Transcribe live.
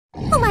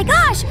my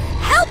gosh!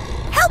 Help!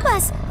 Help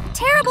us!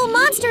 Terrible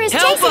monster is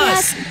chasing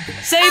us!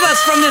 Save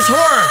us from this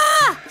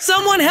horror!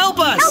 Someone help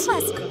us! Help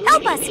us!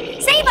 Help us!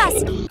 Save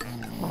us!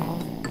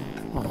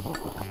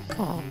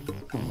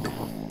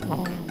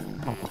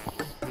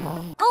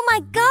 Oh my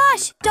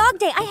gosh!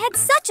 DogDay, I had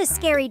such a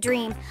scary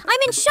dream. I'm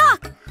in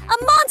shock!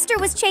 A monster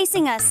was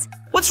chasing us!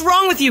 What's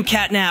wrong with you,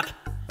 CatNap?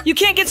 You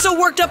can't get so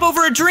worked up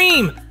over a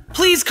dream!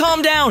 Please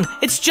calm down.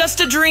 It's just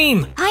a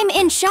dream. I'm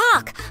in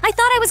shock. I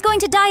thought I was going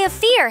to die of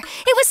fear.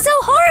 It was so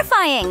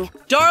horrifying.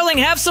 Darling,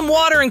 have some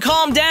water and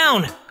calm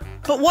down.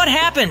 But what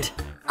happened?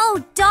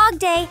 Oh,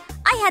 DogDay,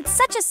 I had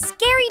such a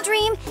scary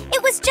dream.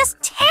 It was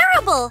just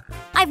terrible.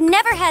 I've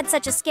never had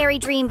such a scary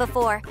dream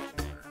before.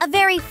 A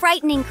very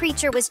frightening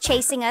creature was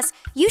chasing us.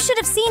 You should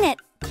have seen it.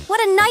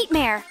 What a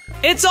nightmare.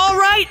 It's all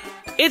right.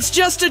 It's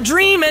just a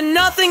dream and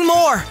nothing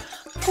more.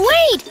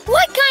 Wait!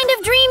 What kind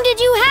of dream did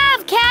you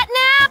have,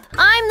 CatNap?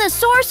 I'm the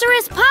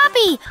sorceress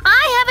Poppy.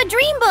 I have a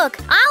dream book.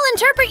 I'll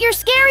interpret your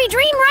scary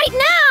dream right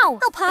now.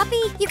 Oh,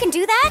 Poppy, you can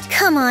do that?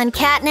 Come on,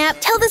 CatNap.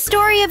 Tell the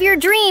story of your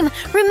dream.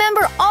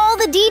 Remember all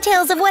the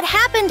details of what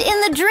happened in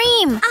the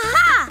dream.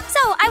 Aha!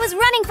 So I was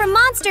running from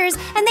monsters,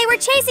 and they were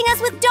chasing us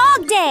with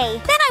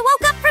DogDay. Then I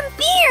woke up from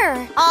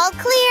fear. All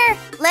clear.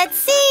 Let's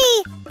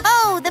see.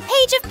 Oh, the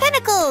Page of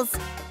Pentacles.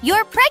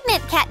 You're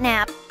pregnant,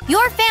 CatNap.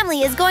 Your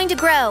family is going to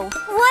grow.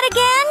 What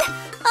again?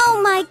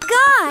 Oh my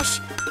gosh!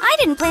 I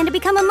didn't plan to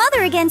become a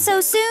mother again so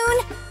soon.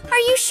 Are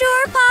you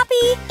sure,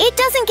 Poppy? It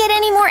doesn't get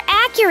any more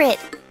accurate.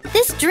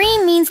 This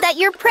dream means that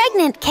you're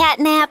pregnant,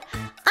 CatNap.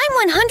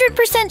 I'm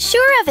 100%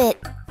 sure of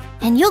it.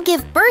 And you'll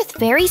give birth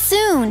very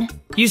soon.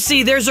 You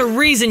see, there's a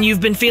reason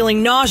you've been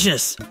feeling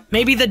nauseous.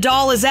 Maybe the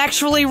doll is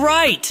actually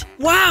right.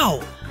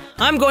 Wow!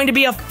 I'm going to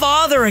be a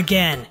father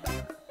again.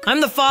 I'm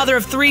the father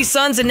of 3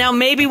 sons, and now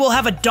maybe we'll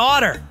have a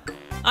daughter.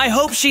 I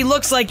hope she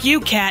looks like you,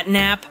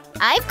 CatNap.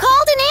 I've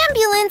called an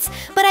ambulance,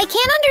 but I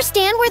can't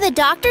understand where the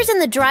doctors and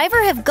the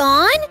driver have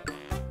gone.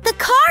 The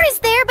car is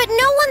there, but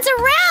no one's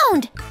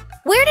around.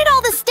 Where did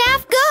all the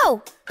staff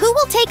go? Who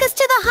will take us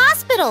to the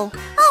hospital?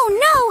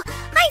 Oh no!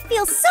 I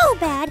feel so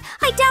bad.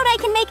 I doubt I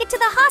can make it to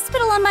the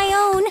hospital on my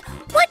own.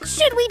 What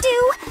should we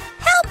do?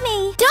 Help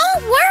me!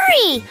 Don't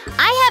worry!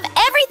 I have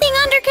everything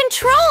under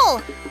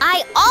control.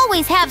 I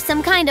always have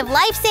some kind of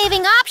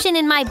life-saving option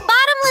in my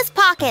bottomless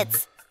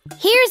pockets.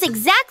 Here's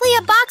exactly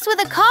a box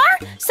with a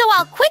car, so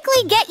I'll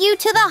quickly get you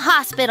to the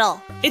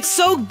hospital. It's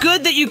so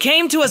good that you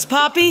came to us,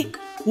 Poppy.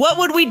 What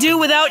would we do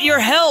without your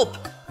help?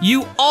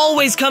 You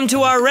always come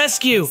to our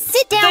rescue.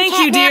 Sit down, Thank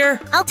you, CatNap.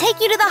 dear. I'll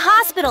take you to the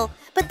hospital,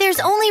 but there's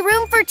only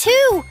room for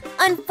 2.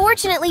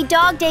 Unfortunately,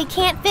 DogDay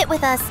can't fit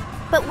with us,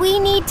 but we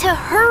need to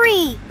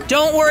hurry.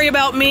 Don't worry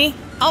about me.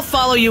 I'll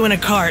follow you in a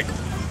cart.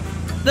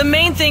 The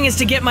main thing is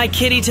to get my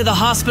kitty to the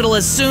hospital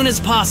as soon as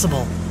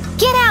possible.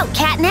 Get out,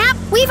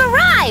 CatNap. We've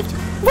arrived.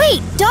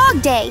 Wait,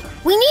 DogDay.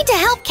 We need to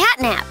help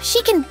CatNap.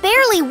 She can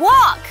barely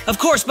walk. Of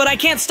course, but I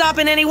can't stop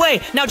in any way.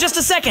 Now, just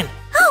a second.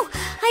 Oh,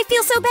 I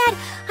feel so bad.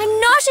 I'm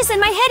nauseous and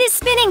my head is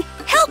spinning.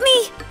 Help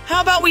me! How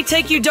about we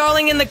take you,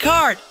 darling, in the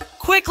cart?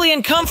 Quickly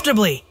and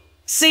comfortably.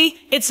 See,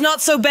 it's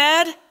not so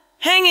bad.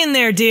 Hang in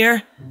there,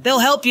 dear. They'll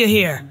help you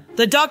here.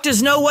 The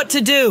doctors know what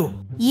to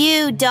do.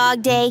 You,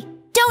 DogDay,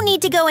 don't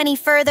need to go any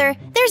further.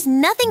 There's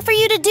nothing for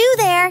you to do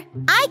there.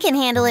 I can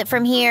handle it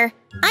from here.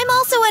 I'm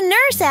also a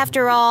nurse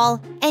after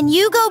all. And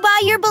you go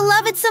buy your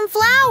beloved some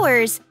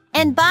flowers.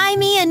 And buy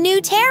me a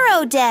new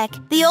tarot deck.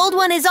 The old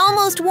one is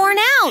almost worn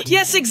out.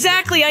 Yes,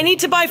 exactly. I need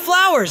to buy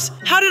flowers.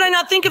 How did I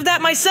not think of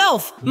that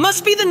myself?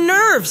 Must be the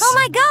nerves. Oh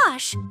my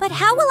gosh! But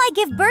how will I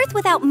give birth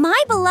without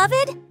my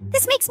beloved?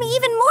 This makes me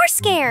even more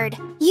scared.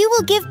 You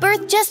will give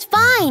birth just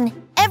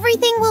fine.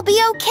 Everything will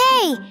be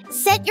okay.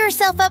 Set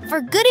yourself up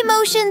for good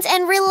emotions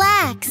and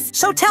relax.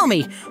 So tell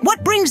me,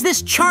 what brings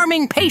this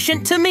charming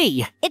patient to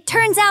me? It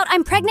turns out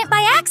I'm pregnant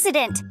by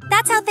accident.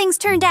 That's how things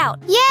turned out.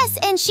 Yes,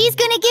 and she's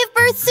gonna give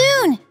birth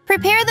soon.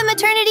 Prepare the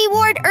maternity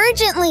ward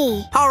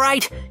urgently. All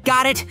right,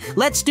 got it.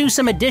 Let's do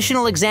some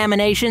additional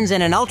examinations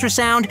and an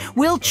ultrasound.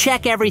 We'll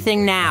check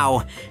everything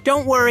now.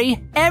 Don't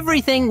worry,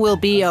 everything will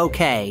be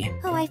okay.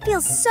 Oh, I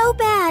feel so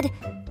bad.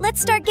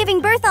 Let's start giving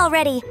birth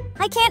already.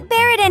 I can't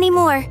bear it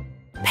anymore.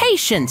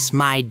 Patience,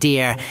 my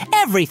dear.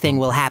 Everything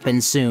will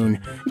happen soon.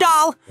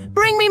 Doll,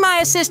 bring me my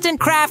assistant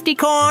Crafty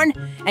Corn.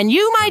 And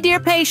you, my dear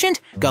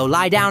patient, go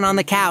lie down on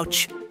the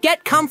couch.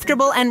 Get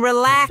comfortable and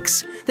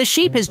relax. The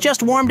sheep has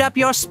just warmed up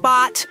your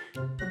spot.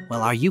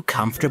 Well, are you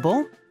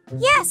comfortable?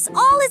 Yes,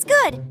 all is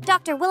good.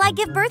 Doctor, will I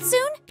give birth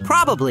soon?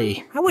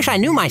 Probably. I wish I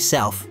knew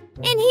myself.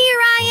 And here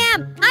I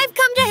am. I've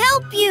come to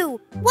help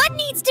you. What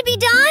needs to be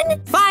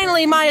done?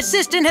 Finally, my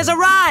assistant has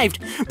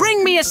arrived.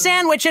 Bring me a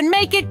sandwich and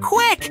make it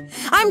quick.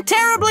 I'm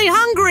terribly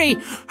hungry.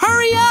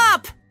 Hurry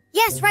up!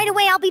 Yes, right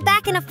away. I'll be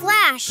back in a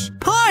flash.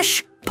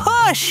 Push!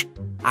 Push!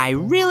 I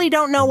really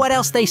don't know what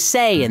else they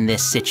say in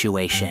this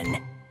situation.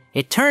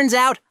 It turns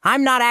out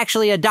I'm not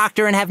actually a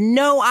doctor and have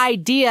no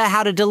idea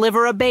how to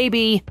deliver a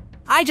baby.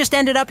 I just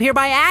ended up here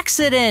by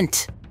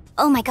accident.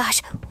 Oh my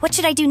gosh, what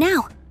should I do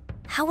now?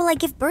 How will I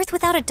give birth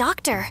without a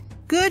doctor?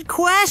 Good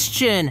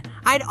question.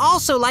 I'd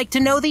also like to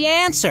know the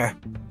answer.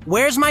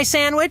 Where's my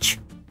sandwich?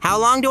 How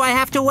long do I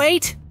have to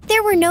wait?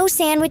 There were no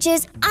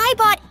sandwiches. I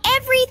bought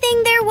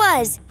everything there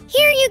was.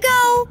 Here you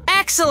go.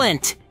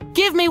 Excellent!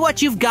 Give me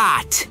what you've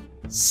got.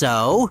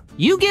 So,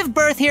 you give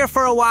birth here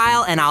for a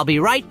while and I'll be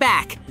right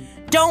back.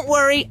 Don't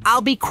worry,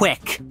 I'll be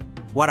quick.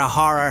 What a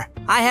horror.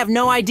 I have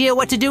no idea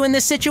what to do in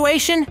this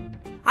situation.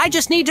 I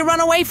just need to run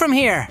away from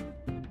here.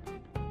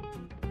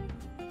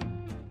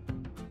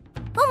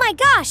 Oh my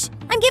gosh,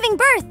 I'm giving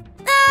birth.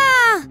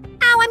 Ah!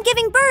 Ow, I'm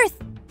giving birth.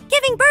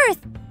 Giving birth.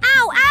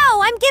 Ow,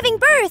 ow, I'm giving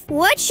birth.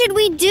 What should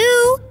we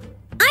do?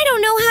 I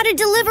don't know how to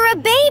deliver a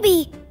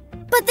baby.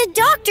 But the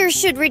doctor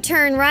should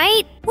return,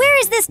 right? Where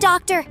is this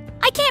doctor?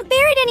 I can't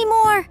bear it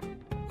anymore.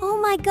 Oh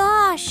my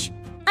gosh,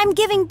 I'm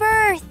giving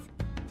birth.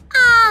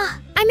 Ah,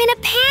 I'm in a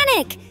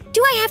panic.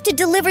 Do I have to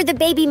deliver the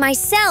baby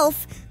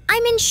myself?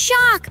 I'm in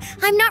shock.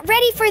 I'm not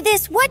ready for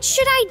this. What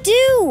should I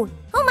do?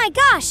 Oh my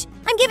gosh,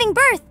 I'm giving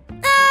birth.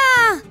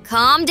 Ah!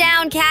 Calm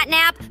down,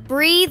 CatNap.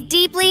 Breathe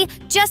deeply,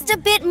 just a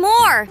bit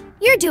more.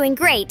 You're doing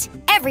great.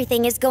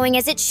 Everything is going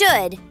as it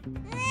should.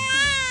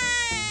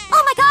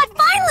 Oh my god,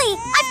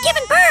 finally! I've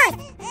given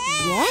birth!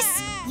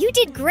 Yes, you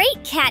did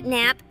great,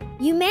 CatNap.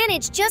 You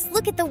managed. Just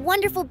look at the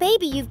wonderful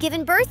baby you've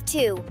given birth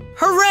to.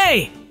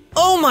 Hooray!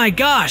 Oh my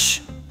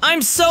gosh!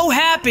 I'm so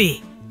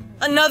happy!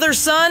 Another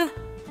son?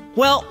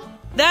 Well,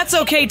 that's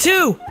okay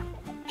too.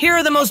 Here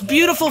are the most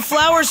beautiful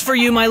flowers for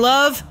you, my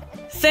love.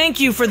 Thank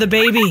you for the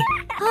baby.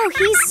 Oh,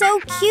 he's so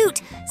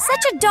cute.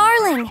 Such a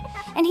darling.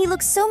 And he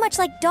looks so much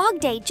like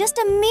DogDay, just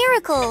a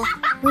miracle.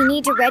 We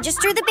need to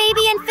register the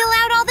baby and fill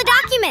out all the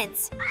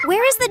documents.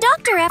 Where is the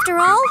doctor after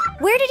all?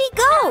 Where did he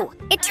go?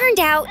 It turned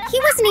out he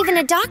wasn't even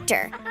a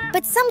doctor,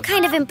 but some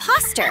kind of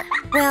imposter.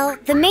 Well,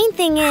 the main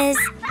thing is,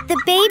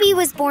 the baby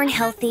was born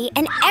healthy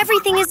and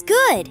everything is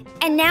good.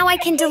 And now I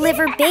can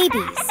deliver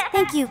babies.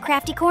 Thank you,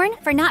 Crafty Corn,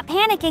 for not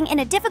panicking in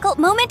a difficult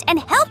moment and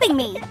helping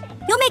me.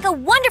 You'll make a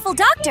wonderful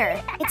doctor.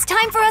 It's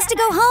time for us to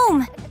go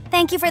home.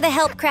 Thank you for the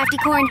help, Crafty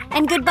Corn,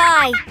 and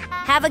goodbye.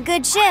 Have a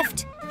good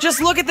shift. Just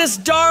look at this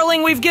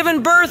darling we've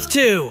given birth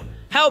to.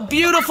 How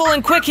beautiful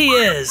and quick he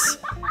is.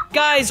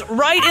 Guys,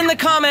 write in the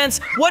comments,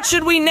 what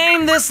should we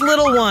name this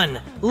little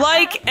one?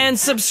 Like and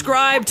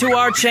subscribe to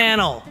our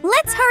channel.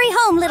 Let's hurry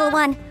home, little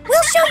one.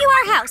 We'll show you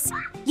our house.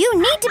 You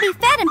need to be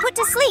fed and put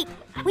to sleep.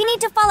 We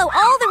need to follow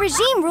all the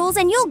regime rules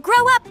and you'll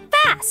grow up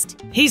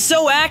fast. He's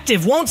so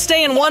active, won't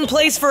stay in one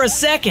place for a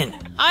second.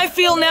 I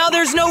feel now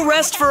there's no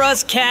rest for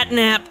us,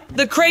 CatNap.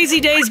 The crazy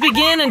days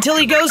begin until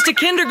he goes to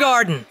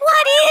kindergarten.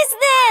 What is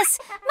this?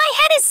 My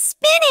head is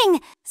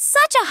spinning.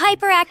 Such a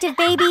hyperactive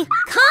baby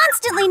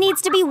constantly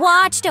needs to be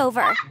watched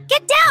over.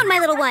 Get down, my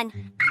little one.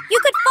 You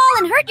could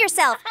fall and hurt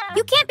yourself.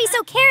 You can't be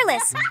so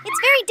careless.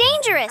 It's very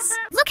dangerous.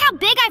 Look how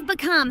big I've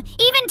become,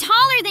 even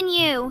taller than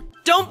you.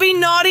 Don't be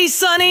naughty,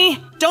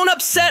 Sonny. Don't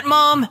upset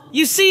Mom.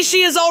 You see,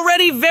 she is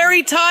already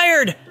very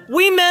tired.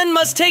 We men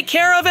must take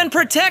care of and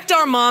protect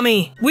our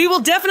mommy. We will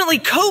definitely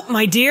cope,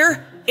 my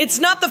dear. It's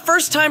not the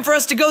first time for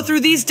us to go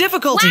through these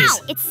difficulties.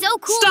 Wow, it's so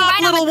cool. Stop,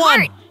 to ride little on the one.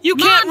 cart. You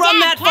Mom, can't run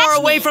Dad, that far catch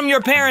away me. from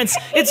your parents.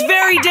 It's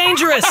very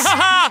dangerous.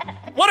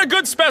 What a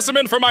good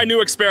specimen for my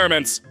new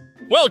experiments.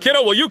 Well,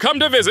 kiddo, will you come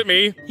to visit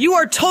me? You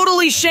are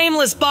totally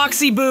shameless,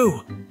 Boxy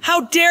Boo.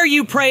 How dare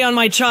you prey on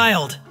my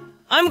child?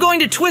 I'm going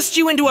to twist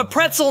you into a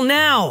pretzel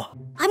now.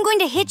 I'm going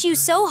to hit you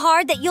so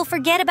hard that you'll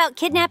forget about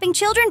kidnapping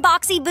children,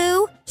 Boxy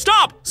Boo.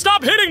 Stop!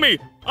 Stop hitting me!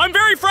 I'm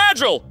very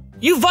fragile!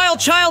 You vile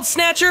child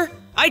snatcher!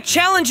 I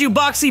challenge you,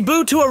 Boxy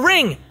Boo, to a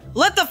ring.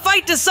 Let the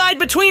fight decide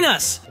between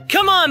us.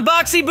 Come on,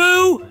 Boxy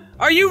Boo!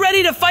 Are you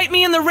ready to fight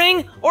me in the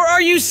ring, or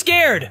are you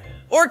scared?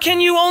 Or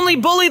can you only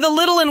bully the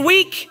little and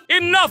weak?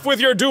 Enough with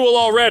your duel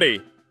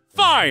already!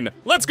 Fine,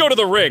 let's go to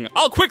the ring.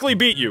 I'll quickly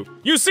beat you.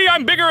 You see,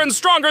 I'm bigger and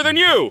stronger than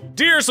you.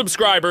 Dear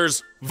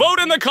subscribers, vote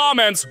in the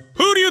comments.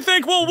 Who do you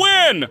think will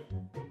win?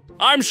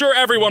 I'm sure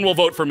everyone will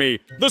vote for me,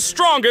 the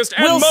strongest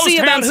and We'll most see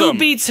about handsome. who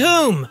beats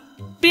whom.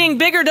 Being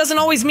bigger doesn't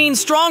always mean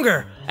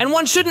stronger, and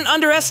one shouldn't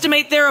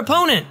underestimate their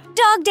opponent.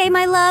 DogDay,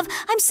 my love,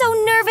 I'm so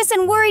nervous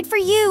and worried for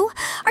you.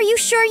 Are you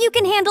sure you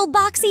can handle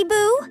Boxy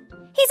Boo?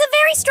 He's a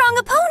very strong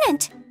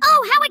opponent.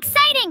 Oh, how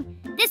exciting!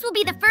 This will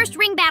be the first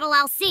ring battle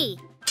I'll see.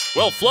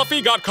 Well,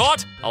 Fluffy got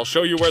caught. I'll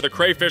show you where the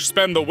crayfish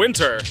spend the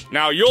winter.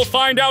 Now you'll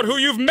find out who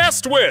you've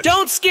messed with.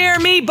 Don't scare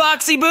me,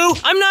 Boxy Boo.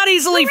 I'm not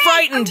easily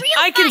frightened. a real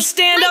I can fight.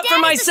 stand My up for dad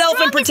is the myself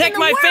and strongest protect in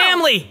the my world.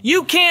 family.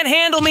 You can't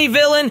handle me,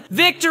 villain.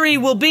 Victory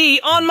will be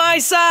on my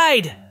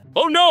side.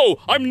 Oh no,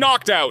 I'm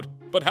knocked out.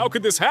 But how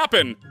could this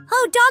happen?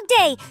 Oh,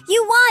 DogDay,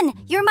 you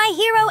won. You're my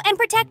hero and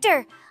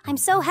protector. I'm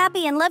so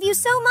happy and love you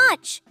so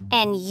much.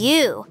 And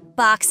you,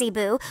 Boxy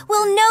Boo,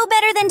 will know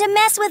better than to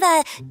mess with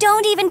a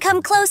don't even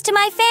come close to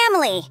my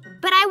family.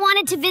 But I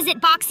wanted to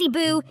visit Boxy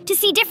Boo to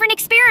see different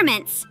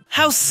experiments.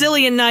 How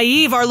silly and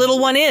naive our little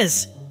one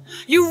is.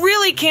 You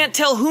really can't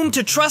tell whom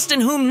to trust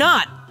and whom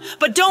not.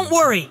 But don't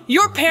worry,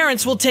 your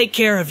parents will take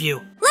care of you.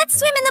 Let's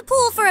swim in the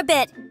pool for a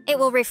bit. It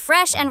will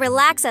refresh and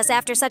relax us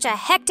after such a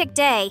hectic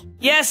day.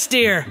 Yes,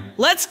 dear.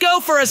 Let's go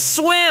for a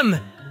swim.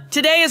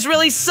 Today is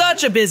really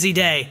such a busy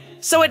day,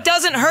 so it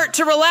doesn't hurt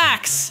to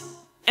relax.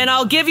 and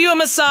I'll give you a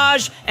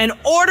massage and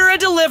order a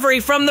delivery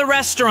from the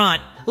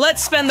restaurant.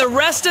 Let's spend the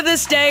rest of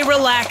this day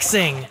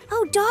relaxing.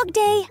 Oh,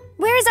 DogDay,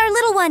 where's our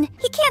little one?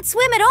 He can't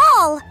swim at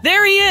all.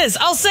 There he is.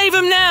 I'll save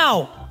him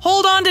now.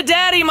 Hold on to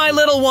Daddy, my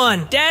little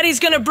one. Daddy's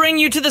gonna bring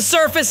you to the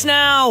surface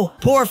now.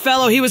 Poor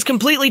fellow, he was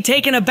completely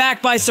taken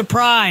aback by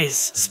surprise.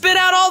 Spit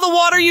out all the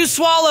water you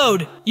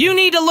swallowed. You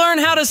need to learn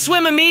how to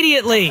swim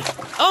immediately.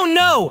 Oh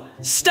no,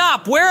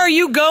 stop, where are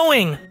you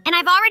going? And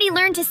I've already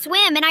learned to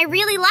swim, and I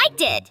really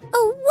liked it.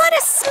 Oh, what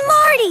a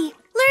smarty!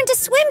 Learned to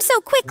swim so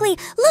quickly.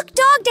 Look,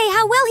 DogDay,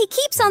 how well he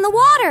keeps on the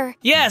water.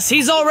 Yes,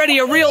 he's already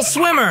a real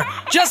swimmer,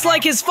 just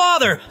like his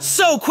father,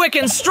 so quick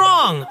and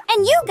strong.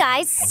 And you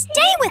guys,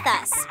 stay with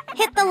us.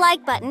 Hit the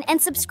like button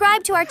and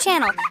subscribe to our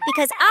channel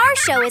because our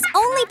show is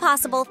only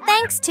possible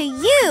thanks to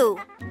you.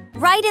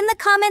 Write in the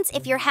comments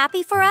if you're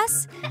happy for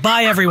us.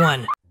 Bye,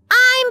 everyone.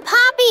 I'm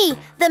Poppy,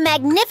 the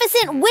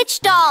magnificent witch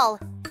doll.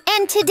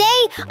 And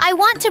today, I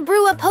want to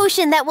brew a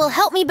potion that will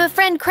help me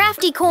befriend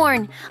Crafty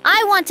Corn.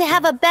 I want to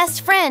have a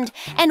best friend,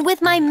 and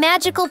with my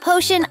magical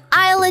potion,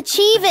 I'll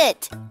achieve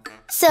it.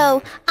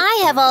 So,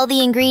 I have all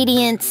the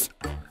ingredients.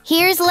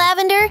 Here's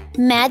lavender,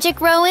 magic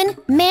rowan,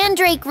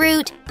 mandrake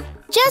root.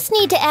 Just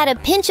need to add a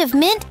pinch of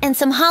mint and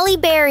some holly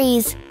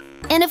berries.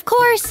 And of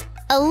course,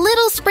 a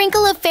little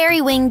sprinkle of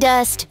fairy wing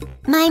dust.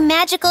 My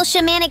magical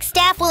shamanic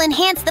staff will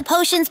enhance the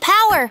potion's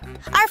power.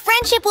 Our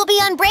friendship will be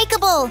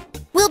unbreakable.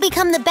 We'll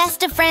become the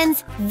best of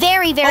friends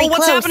very, very close. Oh,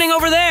 what's happening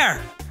over there?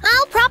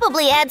 I'll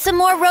probably add some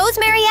more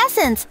rosemary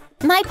essence.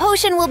 My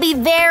potion will be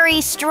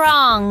very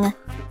strong.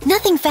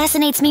 Nothing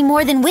fascinates me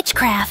more than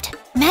witchcraft.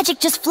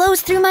 Magic just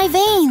flows through my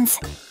veins.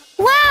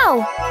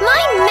 Wow,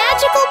 my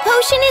magical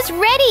potion is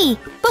ready.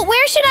 But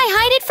where should I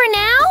hide it for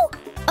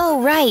now?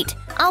 Oh, right.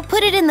 I'll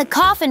put it in the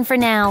coffin for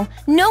now.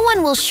 No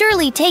one will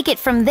surely take it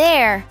from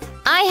there.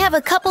 I have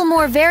a couple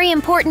more very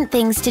important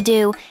things to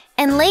do.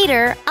 And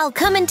later, I'll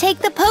come and take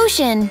the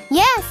potion.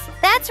 Yes,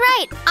 that's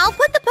right. I'll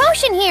put the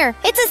potion here.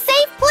 It's a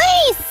safe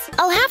place.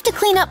 I'll have to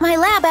clean up my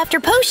lab after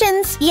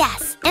potions.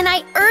 Yes, and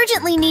I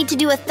urgently need to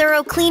do a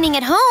thorough cleaning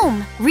at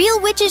home. Real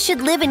witches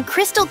should live in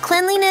crystal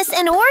cleanliness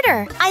and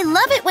order. I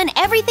love it when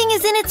everything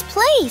is in its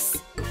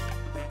place.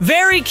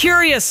 Very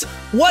curious.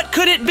 What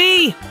could it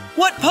be?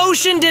 What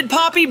potion did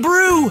Poppy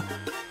brew?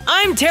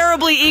 I'm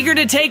terribly eager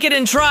to take it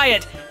and try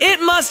it.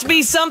 It must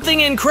be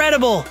something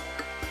incredible.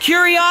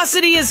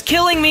 Curiosity is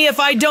killing me if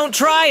I don't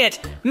try it.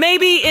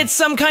 Maybe it's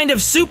some kind of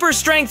super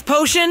strength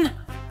potion?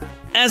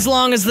 As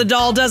long as the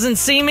doll doesn't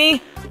see me,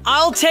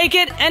 I'll take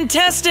it and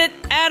test it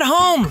at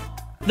home.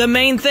 The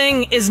main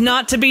thing is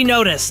not to be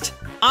noticed.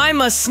 I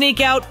must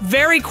sneak out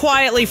very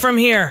quietly from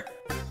here.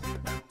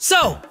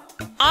 So,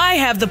 I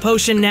have the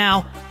potion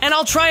now, and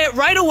I'll try it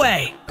right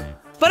away.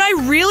 But I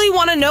really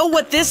want to know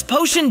what this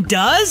potion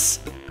does?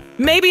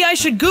 Maybe I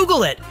should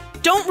Google it.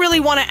 Don't really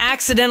want to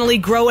accidentally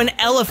grow an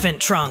elephant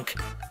trunk.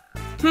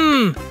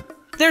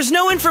 There's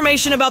no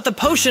information about the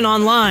potion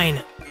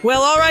online.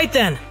 Well, alright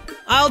then.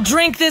 I'll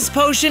drink this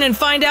potion and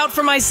find out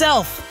for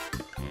myself.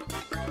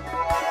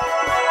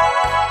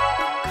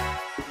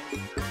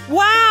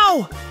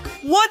 Wow!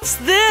 What's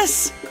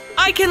this?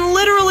 I can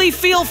literally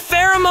feel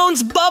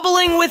pheromones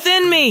bubbling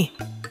within me.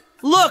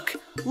 Look,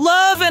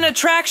 love and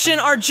attraction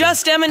are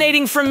just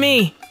emanating from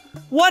me.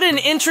 What an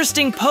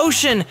interesting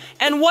potion,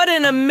 and what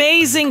an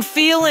amazing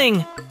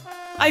feeling.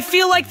 I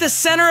feel like the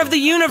center of the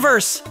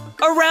universe,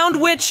 around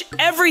which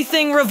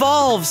everything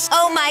revolves.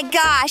 Oh my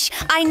gosh,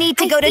 I need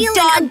to go to feel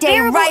an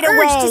DogDay right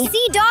unbearable urge away. to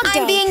see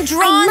DogDay. I'm being I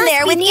drawn must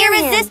there be with near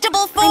him.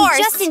 irresistible force. I'm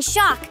just in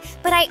shock,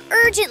 but I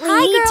urgently Hi,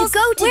 need girls. to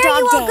go to Where DogDay.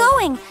 are you all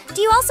going?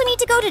 Do you also need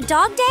to go to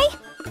DogDay?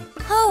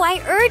 Oh,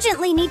 I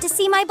urgently need to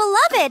see my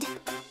beloved.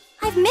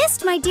 I've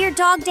missed my dear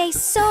DogDay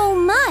so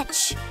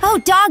much. Oh,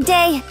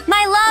 DogDay,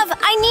 my love,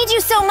 I need you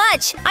so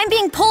much. I'm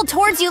being pulled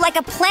towards you like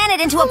a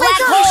planet into a black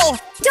hole.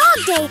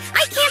 DogDay,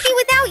 I can't be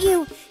without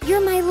you.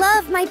 You're my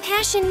love, my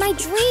passion, my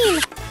dream.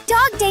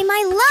 DogDay,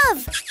 my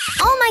love.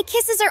 All my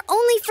kisses are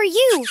only for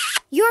you.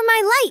 You're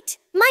my light,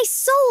 my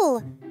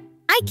soul.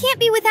 I can't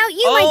be without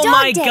you, my DogDay. Oh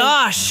my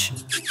gosh!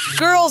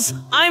 Girls,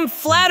 I'm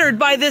flattered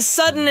by this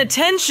sudden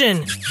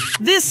attention.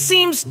 This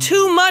seems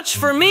too much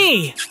for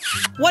me.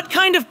 What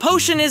kind of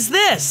potion is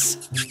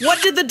this?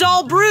 What did the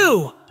doll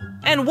brew?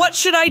 And what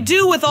should I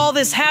do with all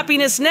this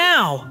happiness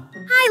now?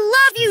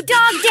 I love you,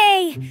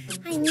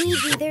 DogDay. I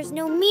need you. There's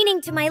no meaning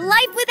to my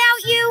life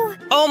without you.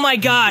 Oh my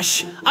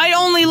gosh! I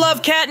only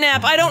love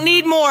CatNap. I don't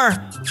need more.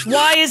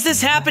 Why is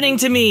this happening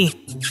to me?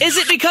 Is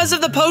it because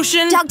of the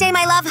potion? DogDay,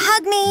 my love,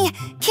 hug me.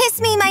 Kiss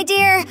me, my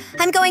dear.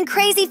 I'm going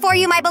crazy for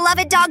you, my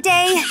beloved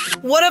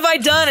DogDay. What have I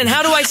done and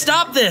how do I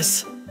stop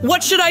this?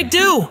 What should I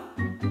do?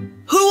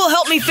 Who will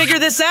help me figure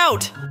this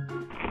out?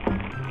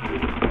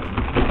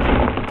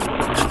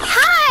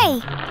 Hi,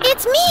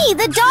 it's me,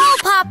 the doll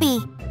Poppy.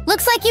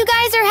 Looks like you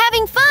guys are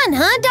having fun,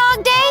 huh,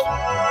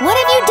 DogDay? What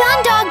have you done,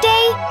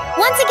 DogDay?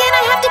 Once again,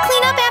 I have to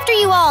clean up after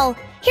you all.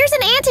 Here's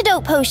an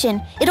antidote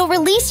potion. It'll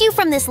release you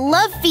from this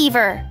love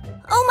fever.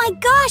 Oh my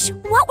gosh,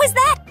 what was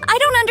that? I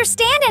don't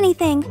understand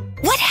anything.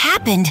 What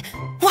happened?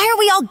 Why are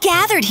we all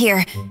gathered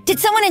here? Did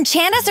someone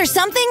enchant us or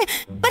something?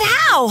 But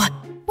how?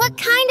 What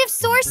kind of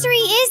sorcery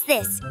is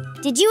this?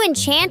 Did you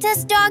enchant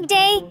us,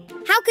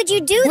 DogDay? How could you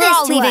do We're this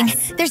all to leaving.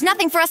 us? There's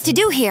nothing for us to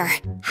do here.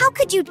 How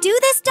could you do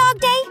this,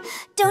 DogDay?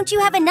 Don't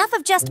you have enough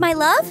of just my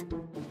love?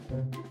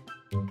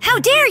 How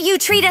dare you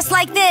treat us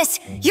like this?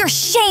 You're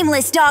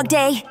shameless,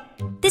 DogDay.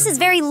 This is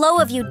very low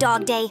of you,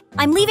 DogDay.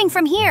 I'm leaving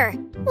from here.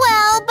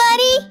 Well,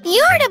 buddy,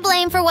 you're to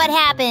blame for what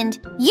happened.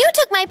 You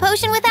took my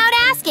potion without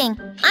asking.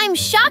 I'm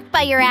shocked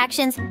by your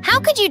actions. How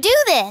could you do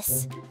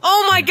this?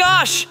 Oh my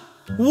gosh!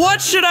 What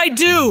should I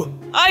do?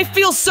 I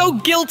feel so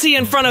guilty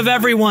in front of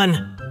everyone.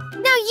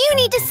 Now you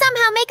need to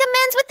somehow make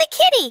amends with the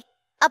kitty.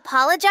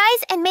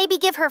 Apologize and maybe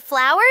give her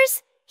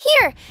flowers?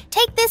 Here,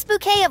 take this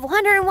bouquet of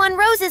 101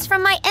 roses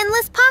from my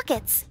endless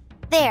pockets.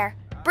 There,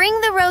 bring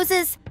the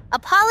roses,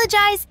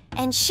 apologize,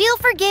 and she'll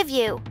forgive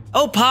you.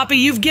 Oh, Poppy,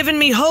 you've given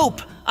me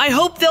hope. I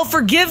hope they'll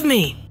forgive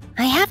me.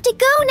 I have to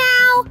go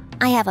now.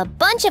 I have a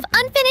bunch of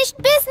unfinished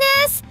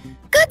business.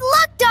 Good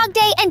luck,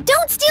 DogDay, and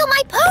don't steal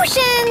my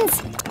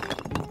potions!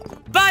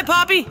 Bye,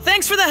 Poppy.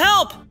 Thanks for the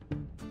help.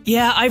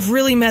 Yeah, I've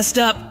really messed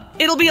up.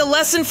 It'll be a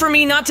lesson for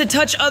me not to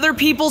touch other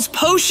people's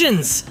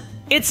potions.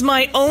 It's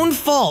my own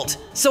fault,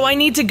 so I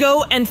need to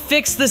go and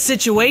fix the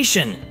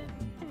situation.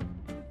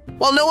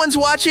 While no one's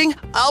watching,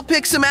 I'll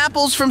pick some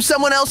apples from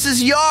someone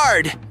else's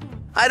yard.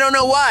 I don't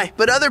know why,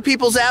 but other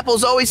people's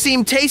apples always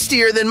seem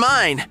tastier than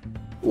mine.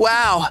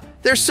 Wow,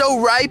 they're so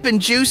ripe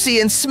and juicy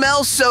and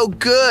smell so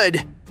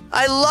good.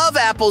 I love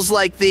apples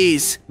like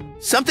these.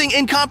 Something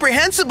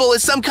incomprehensible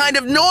is some kind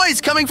of noise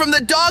coming from the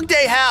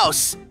DogDay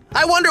house.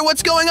 I wonder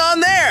what's going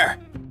on there.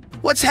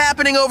 What's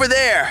happening over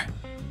there?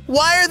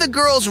 Why are the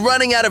girls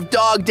running out of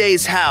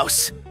DogDay's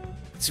house?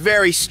 It's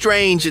very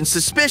strange and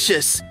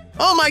suspicious.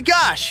 Oh my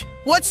gosh,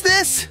 what's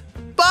this?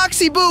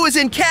 Boxy Boo is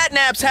in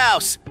CatNap's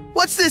house.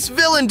 What's this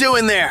villain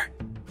doing there?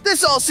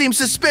 This all seems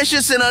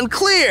suspicious and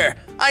unclear.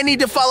 I need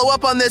to follow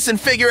up on this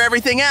and figure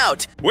everything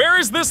out. Where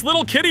is this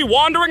little kitty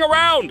wandering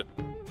around?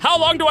 How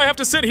long do I have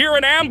to sit here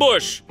in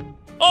ambush?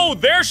 Oh,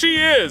 there she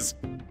is!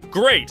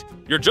 Great,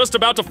 you're just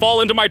about to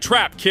fall into my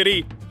trap,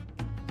 kitty.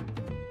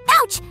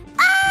 Ouch!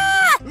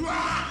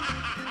 Ah!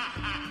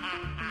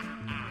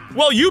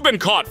 Well, you've been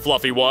caught,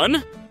 Fluffy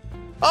One.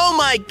 Oh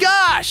my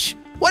gosh!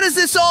 What does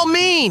this all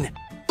mean?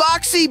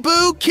 Boxy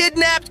Boo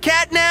kidnapped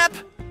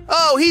CatNap?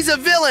 Oh, he's a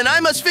villain. I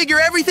must figure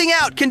everything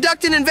out,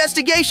 conduct an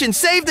investigation,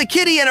 save the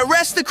kitty, and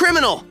arrest the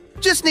criminal.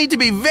 Just need to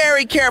be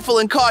very careful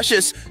and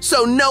cautious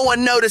so no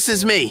one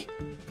notices me.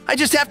 I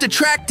just have to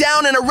track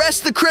down and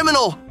arrest the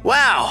criminal.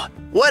 Wow,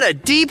 what a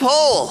deep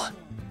hole.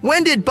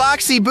 When did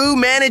Boxy Boo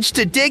manage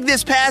to dig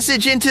this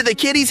passage into the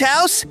kitty's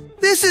house?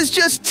 This is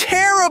just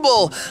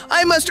terrible.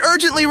 I must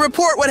urgently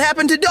report what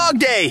happened to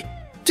DogDay.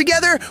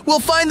 Together, we'll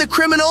find the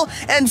criminal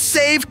and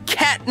save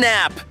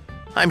CatNap.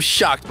 I'm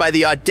shocked by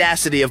the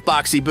audacity of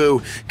Boxy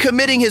Boo,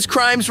 committing his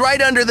crimes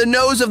right under the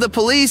nose of the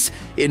police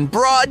in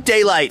broad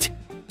daylight.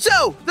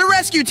 So, the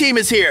rescue team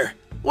is here.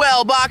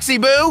 Well,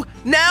 Boxy Boo,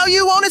 now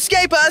you won't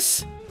escape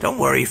us. Don't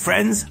worry,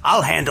 friends.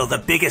 I'll handle the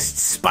biggest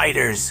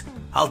spiders.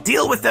 I'll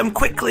deal with them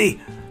quickly.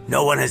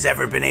 No one has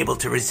ever been able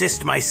to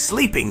resist my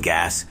sleeping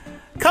gas.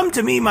 Come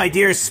to me, my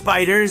dear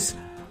spiders.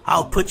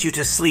 I'll put you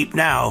to sleep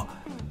now.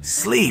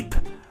 Sleep.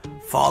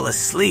 Fall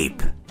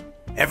asleep.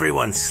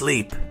 Everyone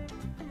sleep.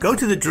 Go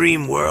to the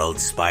dream world,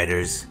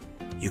 spiders.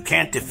 You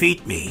can't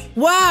defeat me.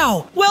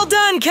 Wow! Well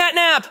done,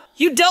 CatNap!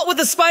 You dealt with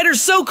the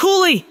spiders so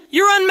coolly!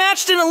 You're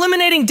unmatched in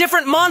eliminating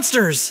different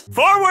monsters!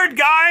 Forward,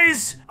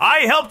 guys!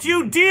 I helped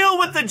you deal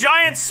with the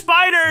giant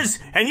spiders,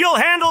 and you'll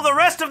handle the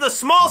rest of the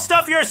small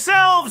stuff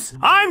yourselves!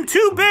 I'm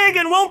too big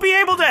and won't be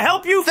able to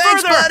help you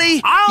Thanks, further!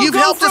 buddy! You've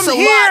helped us a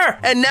lot,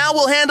 and now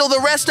we'll handle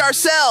the rest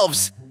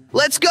ourselves!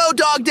 Let's go,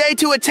 DogDay,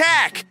 to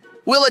attack!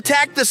 We'll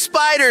attack the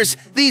spiders,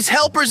 these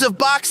helpers of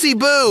Boxy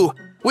Boo!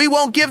 We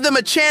won't give them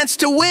a chance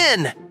to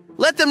win!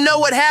 Let them know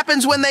what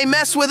happens when they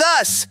mess with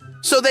us,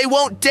 so they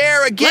won't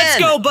dare again! Let's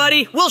go,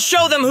 buddy! We'll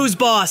show them who's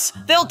boss!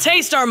 They'll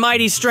taste our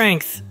mighty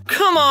strength!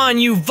 Come on,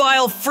 you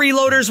vile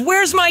freeloaders!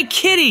 Where's my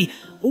kitty?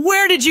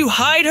 Where did you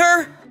hide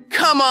her?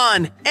 Come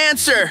on,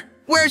 answer!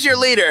 Where's your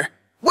leader?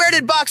 Where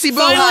did Boxy Boo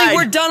hide? Finally,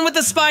 we're done with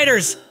the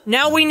spiders!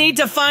 Now we need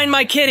to find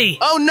my kitty!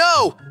 Oh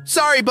no!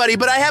 Sorry, buddy,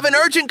 but I have an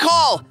urgent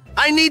call!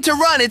 I need to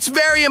run, it's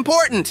very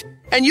important!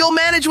 And you'll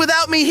manage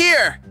without me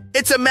here!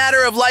 It's a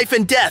matter of life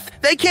and death.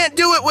 They can't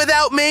do it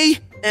without me.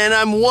 And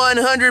I'm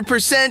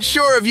 100%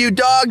 sure of you,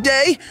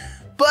 DogDay.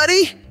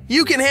 Buddy,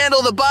 you can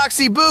handle the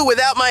Boxy Boo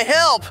without my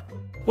help.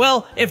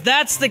 Well, if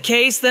that's the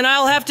case, then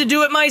I'll have to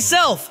do it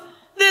myself.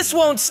 This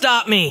won't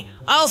stop me.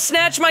 I'll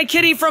snatch my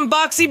kitty from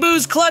Boxy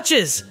Boo's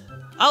clutches.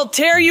 I'll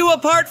tear you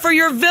apart for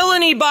your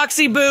villainy,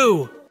 Boxy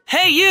Boo.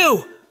 Hey,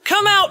 you!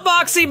 Come out,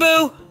 Boxy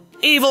Boo!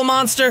 Evil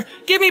monster,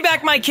 give me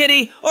back my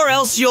kitty, or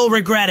else you'll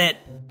regret it.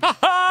 Ha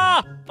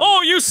ha!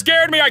 Oh, you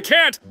scared me, I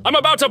can't! I'm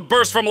about to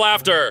burst from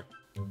laughter!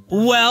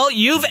 Well,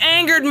 you've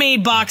angered me,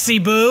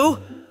 Boxy Boo.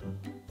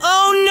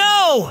 Oh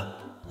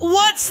no!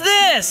 What's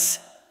this?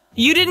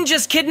 You didn't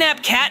just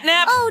kidnap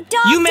CatNap? Oh,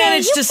 DogDay, You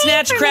managed to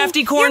snatch saved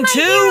Crafty me. Corn You're my too?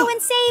 hero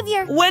and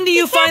savior. When do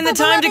you Be find the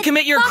careful, time to beloved.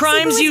 commit your Foxy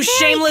crimes, Boo you is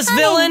very shameless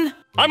cunning. villain?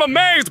 I'm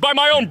amazed by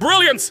my own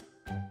brilliance!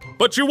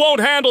 But you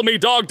won't handle me,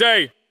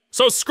 DogDay.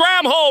 So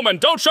scram home and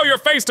don't show your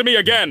face to me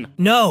again!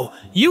 No,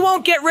 you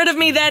won't get rid of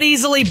me that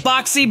easily,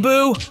 Boxy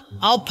Boo.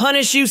 I'll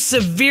punish you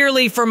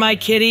severely for my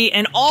kitty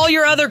and all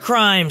your other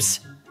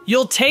crimes.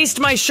 You'll taste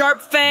my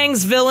sharp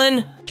fangs,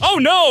 villain. Oh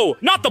no!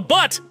 Not the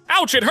butt!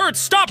 Ouch, it hurts!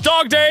 Stop,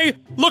 DogDay!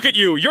 Look at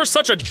you, you're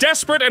such a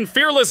desperate and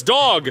fearless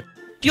dog!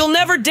 You'll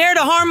never dare to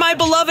harm my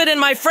beloved and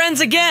my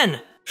friends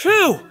again.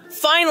 Phew!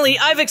 Finally,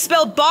 I've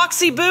expelled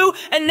Boxy Boo,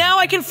 and now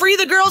I can free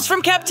the girls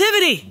from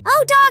captivity.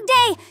 Oh,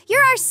 DogDay,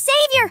 you're our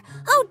savior.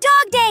 Oh,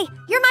 DogDay,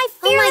 you're my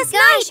fearless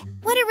knight.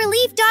 What a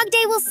relief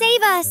DogDay will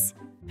save us.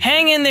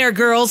 Hang in there,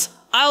 girls.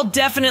 I'll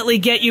definitely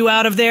get you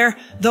out of there,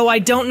 though I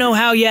don't know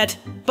how yet.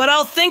 But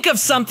I'll think of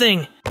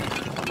something.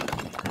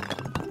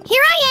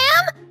 Here I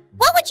am!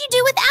 What would you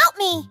do without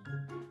me?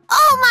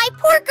 Oh, my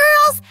poor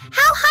girls!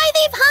 How high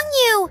they've hung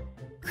you!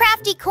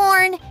 Crafty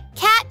Corn,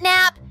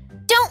 CatNap,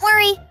 don't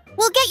worry,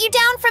 we'll get you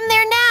down from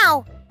there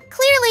now.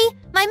 Clearly,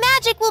 my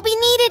magic will be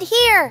needed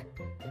here.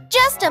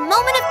 Just a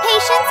moment of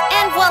patience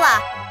and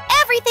voila!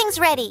 Everything's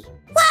ready.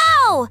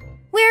 Wow!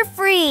 We're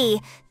free.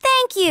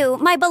 Thank you,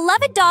 my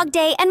beloved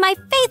DogDay and my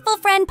faithful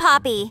friend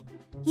Poppy.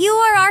 You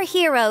are our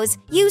heroes.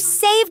 You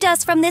saved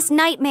us from this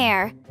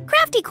nightmare.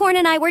 Crafty Corn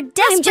and I were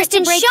desperate I'm just to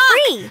in break shock.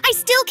 free. I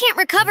still can't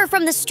recover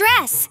from the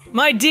stress.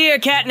 My dear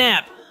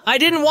CatNap, I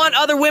didn't want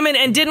other women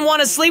and didn't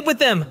want to sleep with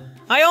them.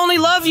 I only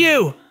love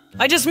you.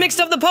 I just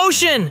mixed up the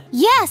potion.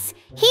 Yes,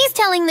 he's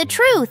telling the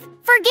truth.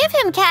 Forgive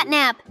him,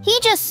 CatNap. He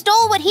just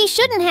stole what he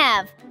shouldn't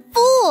have.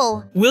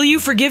 Fool! Will you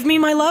forgive me,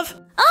 my love?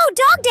 Oh,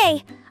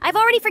 DogDay! I've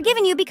already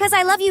forgiven you because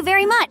I love you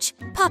very much.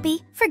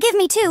 Poppy, forgive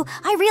me too.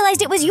 I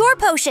realized it was your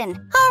potion.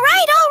 All right!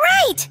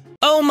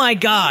 Oh my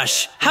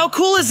gosh, how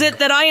cool is it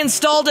that I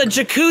installed a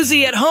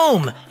jacuzzi at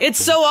home? It's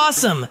so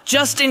awesome,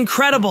 just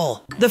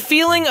incredible. The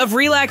feeling of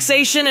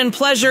relaxation and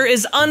pleasure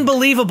is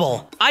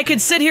unbelievable. I could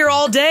sit here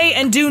all day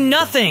and do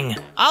nothing.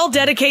 I'll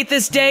dedicate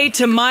this day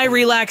to my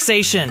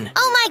relaxation.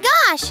 Oh my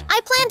gosh! I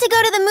planned to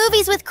go to the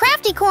movies with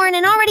Crafty Corn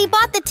and already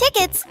bought the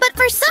tickets, but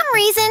for some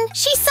reason,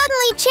 she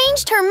suddenly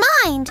changed her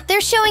mind.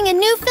 They're showing a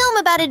new film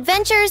about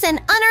adventures and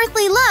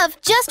unearthly love,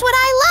 just what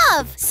I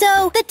love.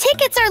 So, the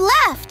tickets are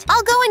left.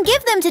 I'll go and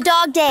give them to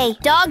DogDay.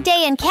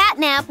 DogDay and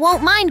CatNap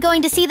won't mind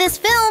going to see this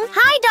film.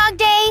 Hi,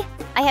 DogDay!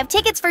 I have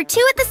tickets for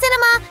 2 at the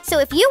cinema, so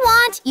if you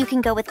want, you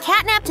can go with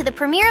CatNap to the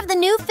premiere of the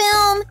new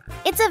film.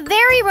 It's a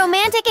very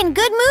romantic and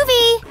good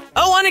movie.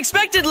 Oh,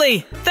 unexpectedly!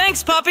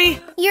 Thanks, Poppy!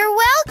 You're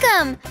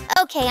welcome.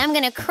 Okay, I'm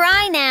gonna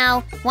cry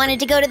now. Wanted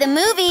to go to the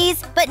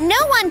movies, but no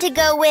one to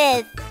go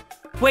with.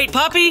 Wait,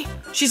 Poppy?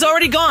 She's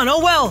already gone,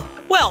 oh well.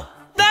 Well,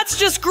 that's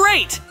just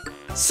great!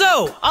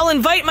 So, I'll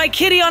invite my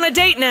kitty on a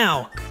date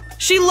now.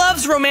 She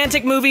loves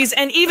romantic movies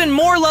and even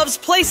more loves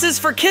places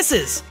for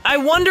kisses. I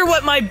wonder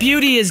what my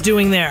beauty is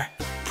doing there.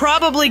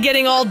 Probably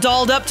getting all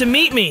dolled up to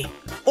meet me.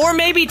 Or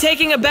maybe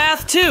taking a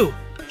bath too.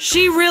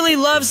 She really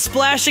loves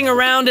splashing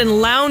around and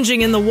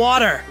lounging in the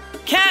water.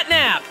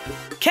 CatNap!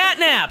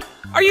 CatNap!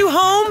 Are you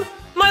home?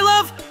 My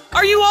love,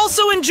 are you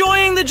also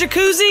enjoying the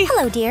jacuzzi?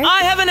 Hello, dear.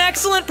 I have an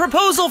excellent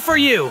proposal for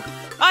you.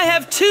 I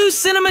have 2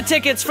 cinema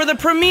tickets for the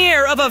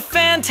premiere of a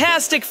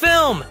fantastic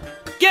film.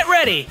 Get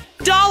ready.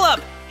 Doll up.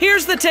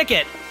 Here's the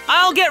ticket.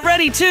 I'll get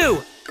ready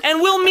too.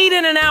 And we'll meet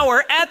in an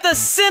hour at the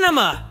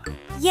cinema.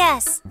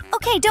 Yes.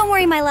 Okay, don't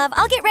worry, my love.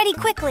 I'll get ready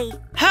quickly.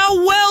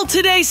 How well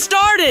today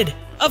started!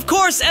 Of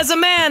course, as a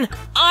man,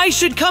 I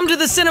should come to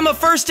the cinema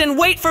first and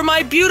wait for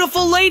my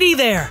beautiful lady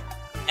there.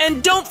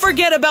 And don't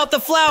forget about the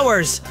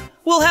flowers.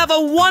 We'll have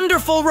a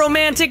wonderful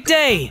romantic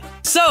day.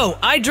 So,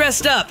 I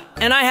dressed up,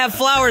 and I have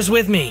flowers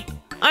with me.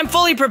 I'm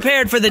fully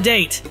prepared for the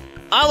date.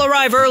 I'll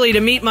arrive early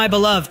to meet my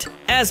beloved,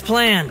 as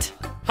planned.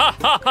 Ha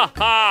ha ha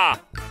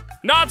ha!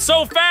 Not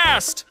so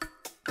fast!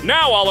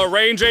 Now I'll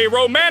arrange a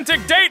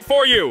romantic date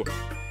for you!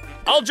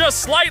 I'll just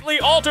slightly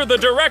alter the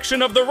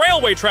direction of the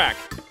railway track,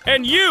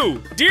 and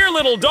you, dear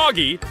little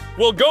doggy,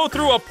 will go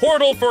through a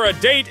portal for a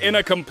date in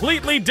a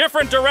completely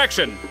different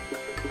direction.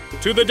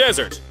 To the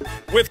desert,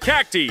 with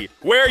cacti,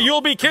 where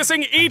you'll be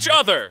kissing each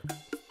other.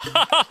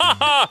 Ha ha ha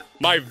ha!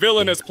 My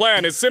villainous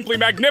plan is simply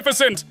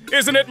magnificent,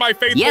 isn't it, my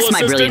faithful Yes, my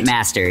assistant? brilliant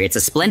master. It's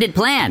a splendid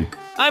plan.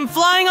 I'm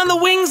flying on the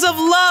wings of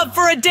love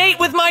for a date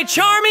with my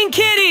charming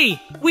kitty!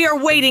 We are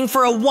waiting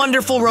for a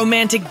wonderful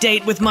romantic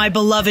date with my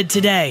beloved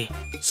today.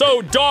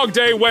 So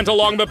DogDay went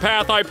along the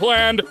path I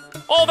planned.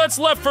 All that's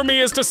left for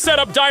me is to set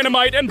up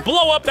dynamite and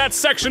blow up that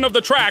section of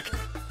the track.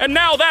 And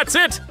now that's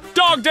it!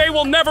 DogDay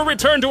will never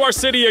return to our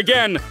city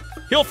again.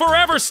 He'll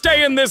forever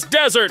stay in this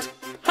desert.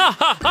 Ha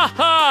ha ha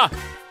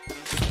ha!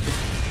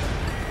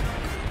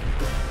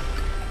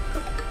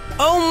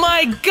 Oh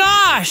my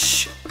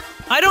gosh!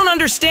 I don't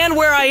understand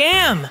where I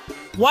am.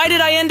 Why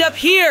did I end up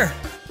here?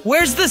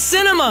 Where's the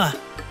cinema?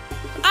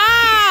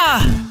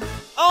 Ah!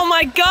 Oh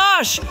my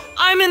gosh!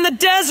 I'm in the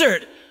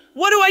desert!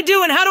 What do I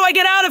do and how do I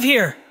get out of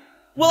here?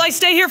 Will I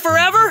stay here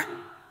forever?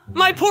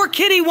 My poor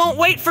kitty won't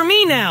wait for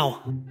me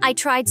now! I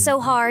tried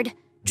so hard,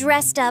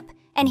 dressed up,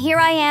 and here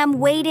I am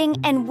waiting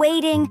and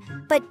waiting,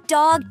 but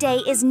Dog Day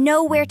is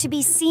nowhere to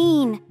be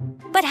seen.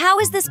 But how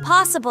is this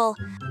possible?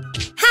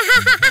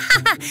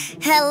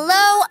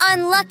 Hello,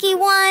 unlucky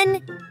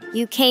one.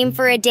 You came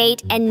for a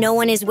date and no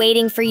one is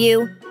waiting for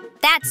you?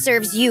 That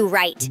serves you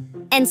right.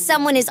 And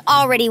someone is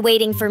already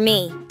waiting for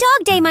me.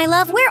 Dog Day, my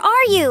love, where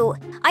are you?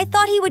 I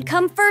thought he would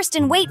come first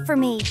and wait for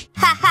me.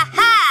 Ha ha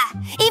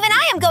ha! Even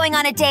I am going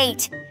on a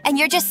date, and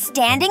you're just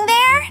standing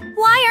there?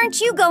 Why aren't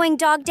you going,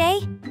 Dog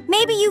Day?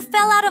 Maybe you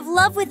fell out of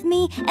love with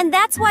me, and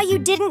that's why you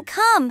didn't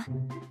come.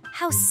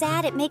 How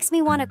sad, it makes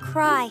me want to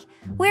cry.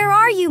 Where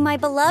are you, my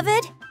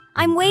beloved?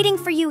 I'm waiting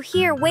for you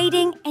here,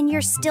 waiting, and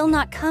you're still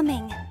not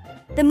coming.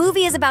 The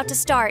movie is about to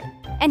start,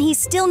 and he's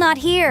still not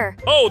here.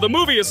 Oh, the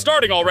movie is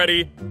starting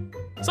already.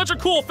 Such a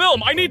cool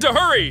film, I need to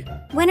hurry.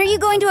 When are you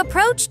going to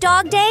approach,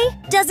 Dog Day?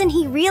 Doesn't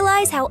he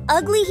realize how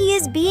ugly he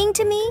is being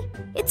to me?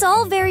 It's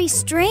all very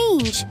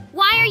strange.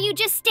 Why are you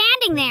just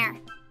standing there?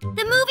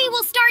 The movie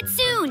will start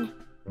soon.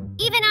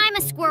 Even I'm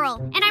a squirrel,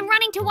 and I'm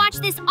running to watch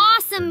this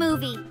awesome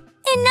movie.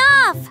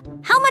 Enough!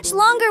 How much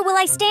longer will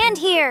I stand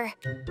here?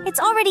 It's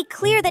already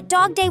clear that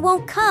Dog Day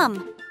won't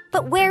come.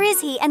 But where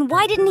is he, and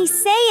why didn't he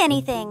say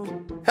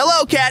anything?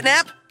 Hello,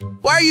 CatNap.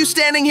 Why are you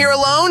standing here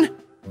alone?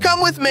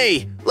 Come with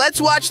me.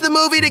 Let's watch the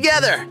movie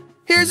together.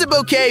 Here's a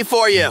bouquet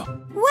for you.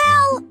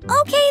 Well,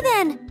 okay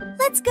then.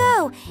 Let's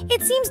go.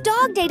 It seems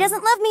Dog Day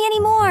doesn't love me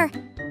anymore.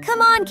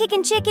 Come on,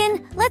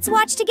 KickinChicken. Let's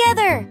watch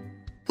together.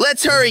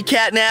 Let's hurry,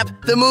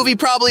 CatNap. The movie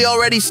probably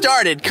already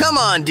started. Come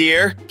on,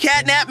 dear.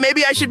 CatNap,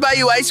 maybe I should buy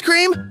you ice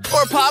cream?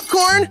 Or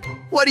popcorn?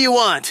 What do you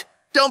want?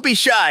 Don't be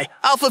shy.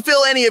 I'll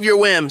fulfill any of your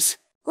whims.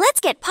 Let's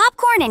get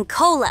popcorn and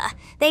cola.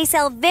 They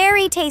sell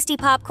very tasty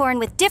popcorn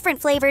with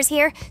different flavors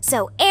here,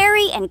 so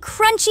airy and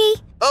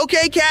crunchy.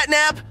 Okay,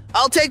 CatNap.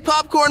 I'll take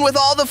popcorn with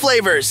all the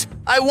flavors.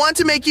 I want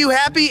to make you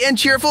happy and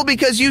cheerful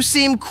because you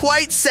seem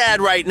quite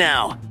sad right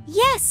now.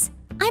 Yes,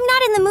 I'm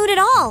not in the mood at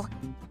all.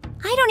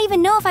 I don't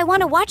even know if I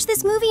want to watch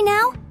this movie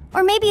now,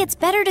 or maybe it's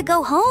better to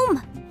go home.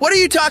 What are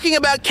you talking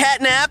about,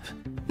 CatNap?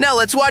 Now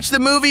let's watch the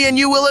movie and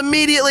you will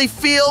immediately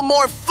feel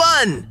more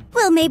fun.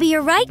 Well, maybe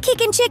you're right,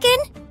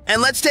 KickinChicken.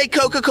 And let's take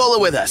Coca-Cola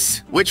with us.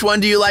 Which one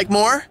do you like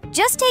more?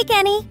 Just take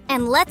any,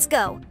 and let's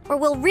go, or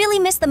we'll really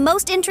miss the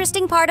most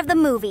interesting part of the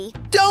movie.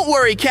 Don't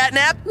worry,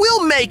 CatNap.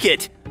 We'll make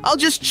it. I'll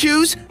just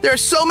choose. There are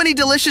so many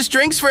delicious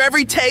drinks for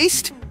every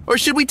taste. Or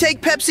should we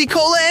take Pepsi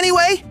Cola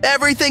anyway?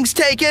 Everything's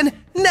taken.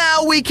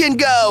 Now we can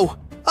go.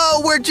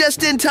 Oh, we're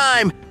just in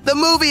time. The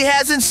movie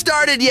hasn't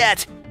started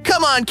yet.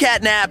 Come on,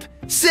 CatNap.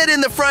 Sit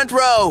in the front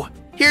row.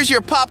 Here's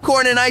your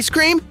popcorn and ice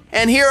cream,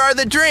 and here are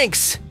the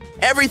drinks.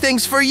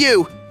 Everything's for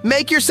you.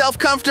 Make yourself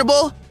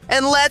comfortable,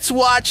 and let's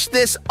watch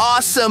this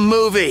awesome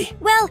movie.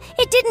 Well,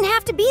 it didn't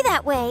have to be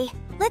that way.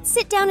 Let's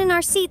sit down in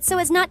our seats so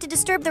as not to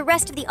disturb the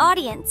rest of the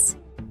audience.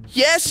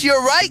 Yes,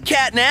 you're right,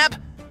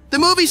 CatNap. The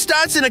movie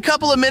starts in a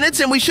couple of minutes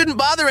and we shouldn't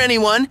bother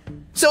anyone,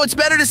 so it's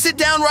better to sit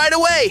down right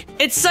away.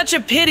 It's such a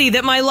pity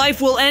that my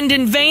life will end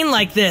in vain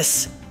like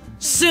this.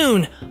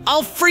 Soon,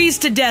 I'll freeze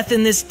to death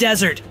in this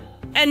desert,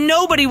 and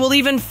nobody will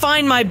even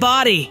find my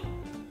body.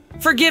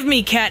 Forgive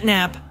me,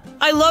 CatNap.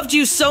 I loved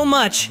you so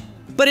much,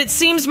 but it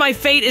seems my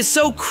fate is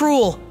so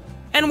cruel,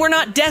 and we're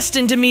not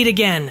destined to meet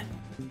again.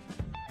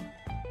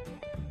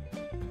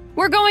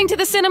 We're going to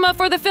the cinema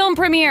for the film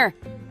premiere.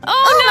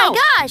 Oh no!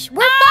 my gosh,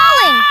 we're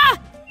falling!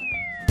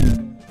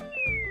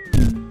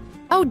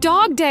 Oh,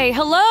 Dog Day,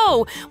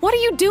 hello! What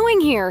are you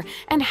doing here?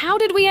 And how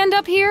did we end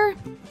up here?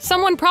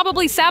 Someone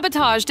probably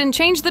sabotaged and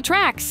changed the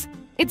tracks.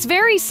 It's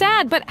very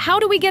sad, but how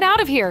do we get out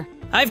of here?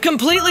 I've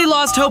completely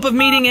lost hope of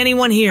meeting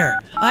anyone here.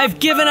 I've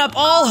given up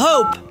all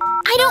hope.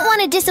 I don't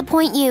want to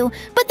disappoint you,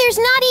 but there's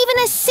not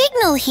even a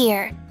signal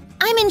here.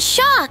 I'm in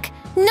shock.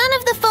 None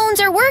of the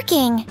phones are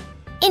working.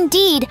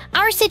 Indeed,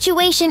 our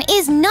situation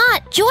is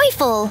not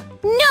joyful.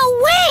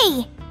 No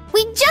way!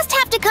 We just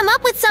have to come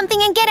up with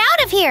something and get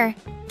out of here.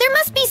 There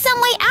must be some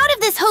way out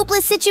of this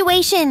hopeless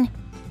situation.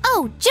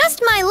 Oh,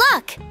 just my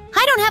luck.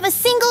 I don't have a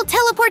single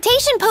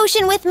teleportation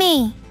potion with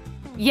me.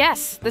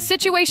 Yes, the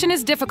situation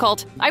is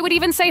difficult. I would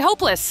even say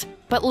hopeless.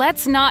 But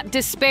let's not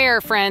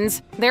despair,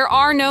 friends. There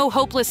are no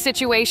hopeless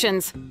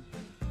situations.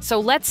 So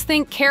let's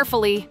think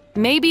carefully.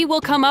 Maybe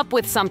we'll come up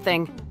with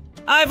something.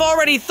 I've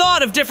already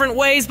thought of different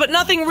ways, but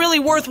nothing really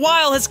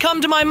worthwhile has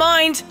come to my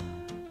mind.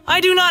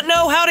 I do not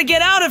know how to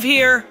get out of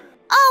here.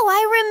 Oh,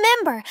 I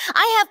remember.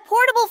 I have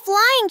portable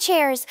flying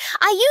chairs.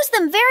 I use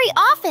them very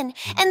often,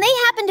 and they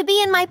happen to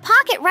be in my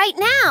pocket right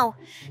now.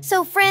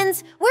 So,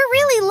 friends, we're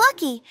really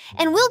lucky,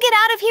 and we'll get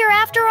out of here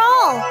after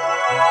all.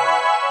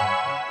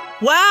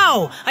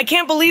 Wow! I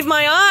can't believe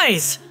my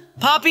eyes!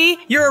 Poppy,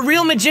 you're a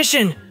real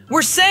magician.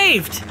 We're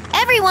saved!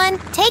 Everyone,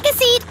 take a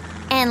seat,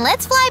 and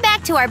let's fly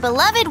back to our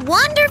beloved,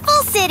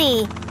 wonderful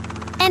city.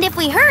 And if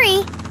we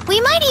hurry,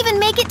 we might even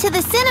make it to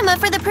the cinema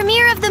for the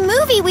premiere of the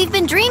movie we've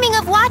been dreaming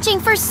of watching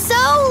for so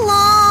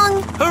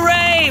long.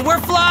 Hooray! We're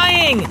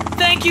flying!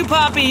 Thank you,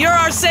 Poppy. You're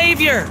our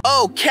savior.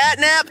 Oh,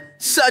 CatNap,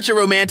 Such a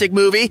romantic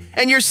movie,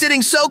 and you're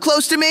sitting so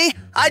close to me,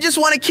 I just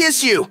want to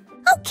kiss you.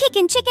 Oh,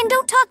 KickinChicken,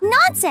 don't talk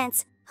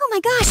nonsense. Oh my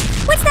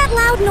gosh, what's that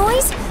loud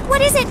noise? What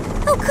is it?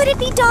 Oh, could it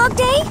be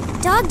DogDay?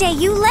 DogDay,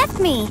 you left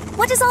me.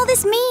 What does all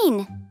this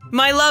mean?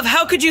 My love,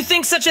 how could you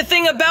think such a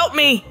thing about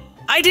me?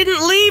 I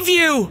didn't leave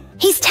you!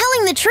 He's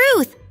telling the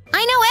truth.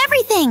 I know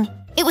everything.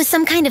 It was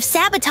some kind of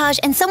sabotage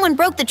and someone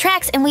broke the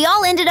tracks and we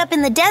all ended up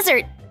in the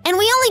desert. And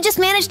we only just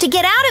managed to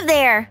get out of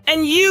there.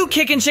 And you,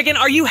 KickinChicken,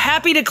 are you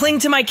happy to cling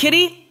to my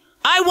kitty?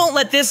 I won't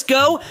let this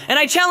go, and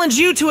I challenge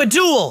you to a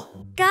duel.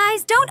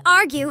 Guys, don't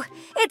argue.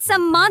 It's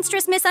some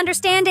monstrous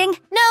misunderstanding.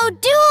 No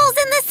duels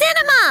in the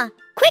cinema!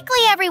 Quickly,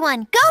 everyone,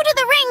 go to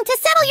the ring to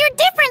settle your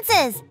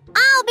differences.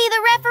 I'll be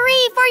the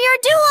referee for your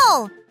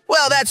duel.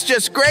 Well, that's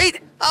just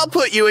great. I'll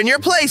put you in your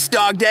place,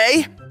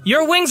 DogDay.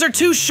 Your wings are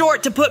too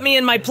short to put me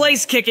in my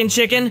place,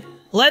 KickinChicken.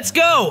 Let's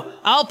go.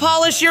 I'll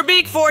polish your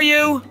beak for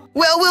you.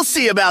 Well, we'll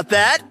see about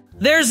that.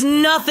 There's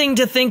nothing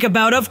to think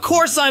about. Of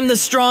course I'm the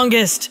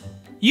strongest.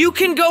 You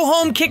can go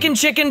home,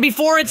 KickinChicken,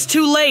 before it's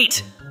too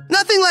late.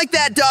 Nothing like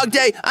that,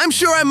 DogDay. I'm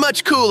sure I'm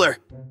much cooler.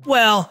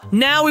 Well,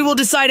 now we will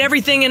decide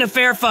everything in a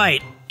fair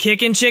fight.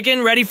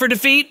 KickinChicken, ready for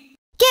defeat?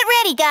 Get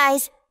ready,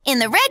 guys. In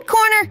the red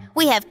corner,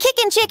 we have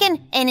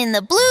KickinChicken, and in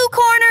the blue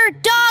corner,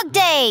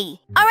 DogDay.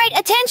 All right,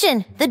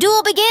 attention. The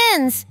duel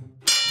begins.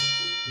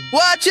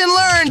 Watch and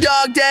learn,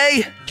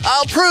 DogDay.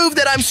 I'll prove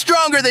that I'm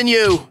stronger than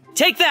you.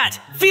 Take that!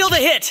 Feel the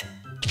hit!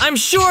 I'm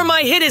sure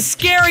my hit is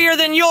scarier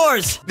than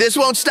yours! This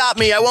won't stop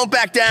me. I won't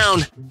back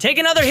down. Take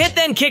another hit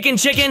then,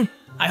 KickinChicken.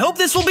 I hope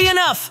this will be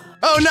enough.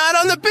 Oh, not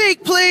on the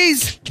beak,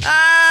 please!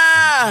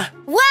 Ah!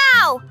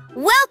 Wow!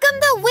 Welcome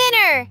the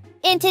winner!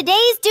 In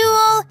today's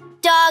duel,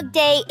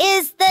 DogDay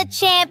is the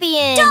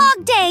champion.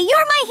 DogDay,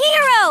 you're my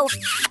hero!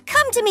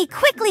 Come to me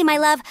quickly, my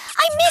love.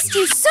 I missed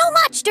you so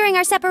much during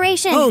our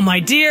separation. Oh, my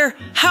dear,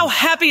 how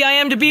happy I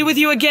am to be with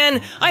you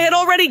again. I had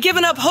already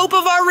given up hope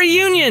of our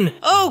reunion.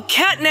 Oh,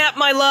 CatNap,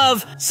 my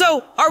love.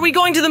 So, are we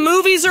going to the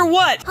movies or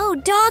what? Oh,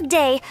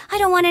 DogDay, I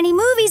don't want any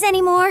movies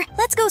anymore.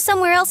 Let's go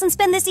somewhere else and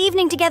spend this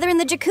evening together in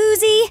the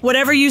jacuzzi.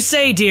 Whatever you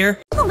say,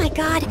 dear. Oh my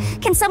God,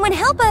 can someone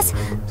help us?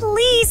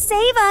 Please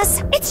save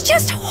us. It's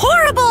just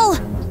horrible.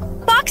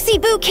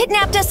 Boxy Boo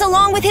kidnapped us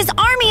along with his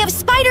army of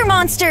spider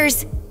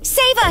monsters.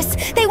 Save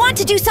us! They want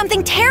to do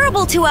something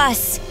terrible to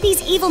us!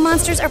 These evil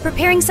monsters are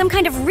preparing some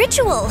kind of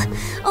ritual.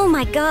 Oh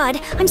my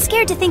God, I'm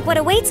scared to think what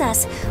awaits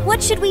us.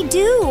 What should we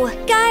do?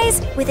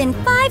 Guys, within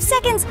 5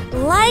 seconds,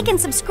 like and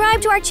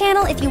subscribe to our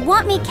channel if you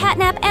want me,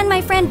 CatNap, and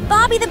my friend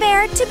Bobby the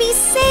Bear to be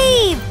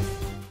saved.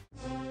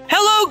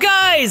 Hello,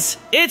 guys!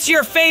 It's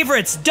your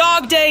favorites,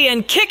 DogDay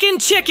and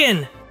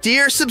KickinChicken.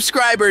 Dear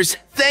subscribers,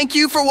 thank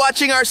you for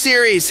watching our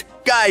series.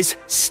 Guys,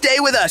 stay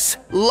with us,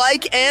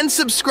 like and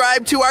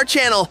subscribe to our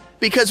channel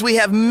because we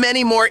have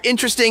many more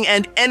interesting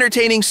and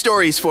entertaining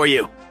stories for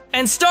you.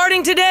 And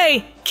starting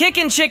today,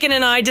 KickinChicken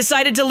and I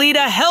decided to lead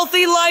a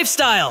healthy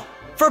lifestyle.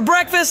 For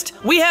breakfast,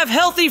 we have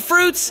healthy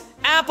fruits,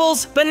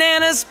 apples,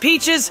 bananas,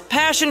 peaches,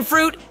 passion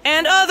fruit,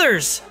 and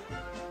others.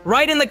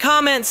 Write in the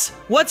comments,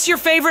 what's your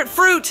favorite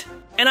fruit?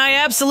 And I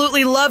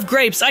absolutely love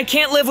grapes. I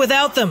can't live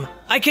without them.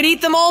 I could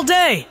eat them all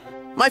day.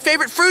 My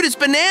favorite fruit is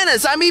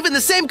bananas. I'm even the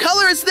same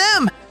color as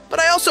them. But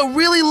I also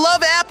really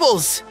love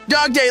apples.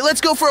 DogDay, let's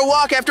go for a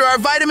walk after our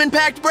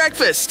vitamin-packed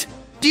breakfast.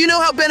 Do you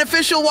know how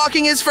beneficial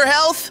walking is for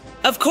health?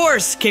 Of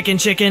course,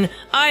 KickinChicken.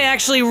 I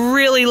actually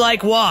really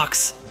like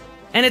walks.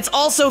 And it's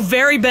also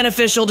very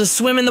beneficial to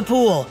swim in the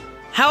pool.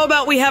 How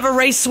about we have a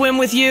race swim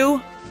with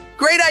you?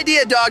 Great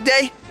idea,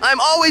 DogDay. I'm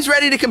always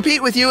ready to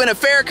compete with you in a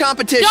fair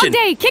competition.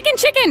 DogDay,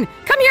 KickinChicken,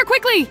 come here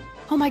quickly.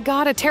 Oh my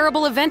God, a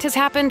terrible event has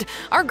happened.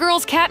 Our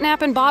girls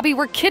CatNap and Bobby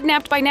were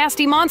kidnapped by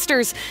nasty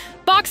monsters.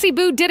 Boxy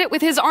Boo did it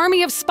with his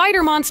army of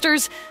spider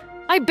monsters.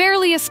 I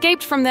barely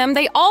escaped from them.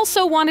 They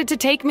also wanted to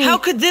take me. How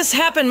could this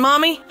happen,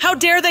 Mommy? How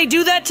dare they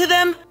do that to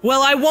them?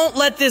 Well, I won't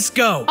let this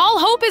go. All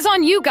hope is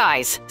on you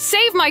guys.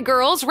 Save my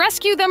girls,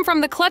 rescue them from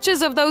the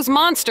clutches of those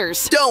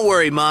monsters. Don't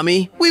worry,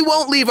 Mommy. We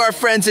won't leave our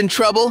friends in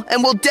trouble,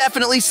 and we'll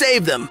definitely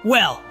save them.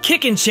 Well,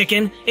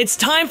 KickinChicken, it's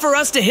time for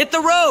us to hit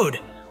the road.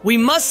 We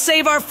must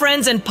save our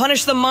friends and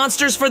punish the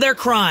monsters for their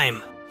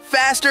crime.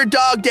 Faster,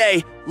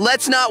 DogDay.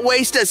 Let's not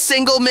waste a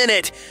single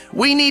minute.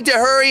 We need to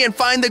hurry and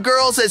find the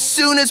girls as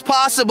soon as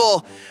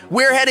possible.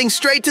 We're heading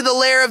straight to the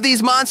lair of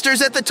these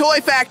monsters at the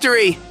toy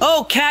factory.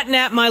 Oh,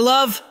 CatNap, my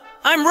love.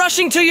 I'm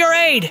rushing to your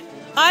aid.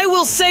 I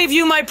will save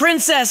you, my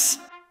princess.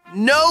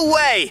 No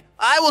way.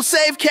 I will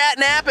save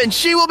CatNap and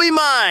she will be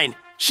mine.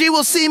 She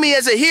will see me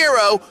as a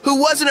hero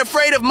who wasn't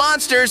afraid of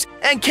monsters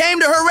and came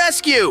to her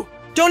rescue.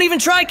 Don't even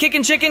try,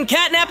 KickinChicken.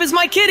 CatNap is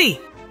my kitty.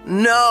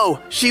 No,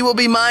 she will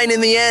be mine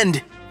in the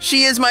end.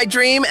 She is my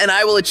dream, and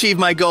I will achieve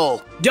my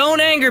goal.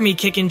 Don't anger me,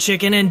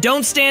 KickinChicken, and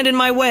don't stand in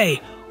my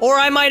way, or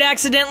I might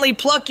accidentally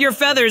pluck your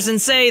feathers and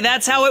say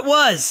that's how it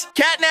was.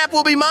 CatNap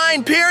will be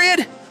mine,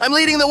 period. I'm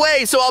leading the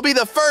way, so I'll be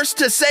the first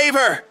to save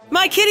her.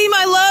 My kitty,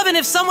 my love, and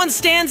if someone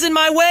stands in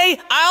my way,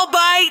 I'll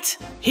bite.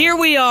 Here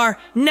we are.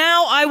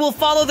 Now I will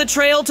follow the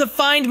trail to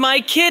find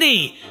my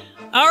kitty.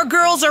 Our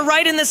girls are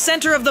right in the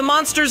center of the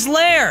monster's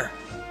lair.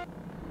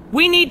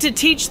 We need to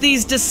teach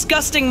these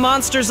disgusting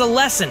monsters a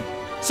lesson,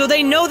 so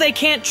they know they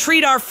can't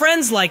treat our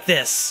friends like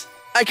this.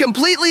 I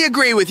completely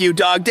agree with you,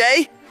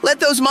 DogDay. Let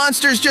those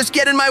monsters just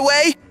get in my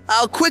way.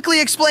 I'll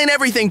quickly explain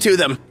everything to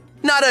them.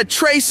 Not a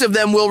trace of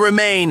them will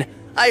remain.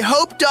 I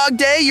hope,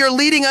 DogDay, you're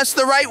leading us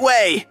the right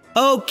way.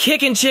 Oh,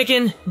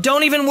 KickinChicken,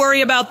 don't even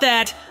worry about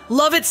that.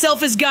 Love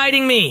itself is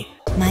guiding me.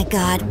 My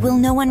God, will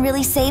no one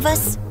really save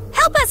us?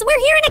 Help us! We're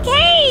here in a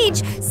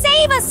cage!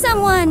 Save us,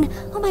 someone!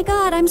 Oh my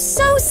God, I'm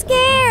so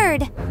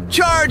scared!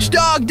 Charge,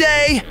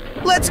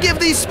 DogDay! Let's give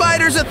these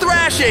spiders a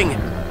thrashing!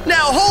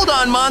 Now hold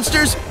on,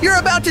 monsters! You're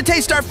about to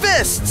taste our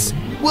fists!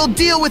 We'll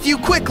deal with you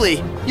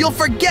quickly! You'll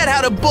forget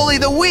how to bully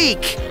the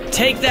weak!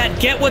 Take that,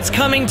 get what's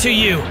coming to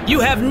you! You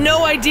have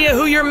no idea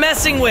who you're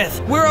messing with!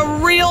 We're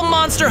a real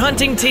monster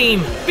hunting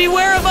team!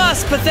 Beware of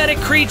us, pathetic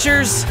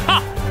creatures!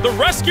 Ha! The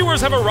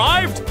rescuers have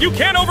arrived! You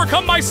can't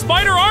overcome my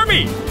spider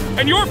army!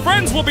 And your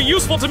friends will be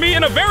useful to me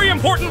in a very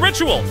important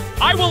ritual!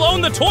 I will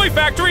own the toy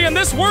factory in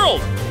this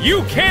world!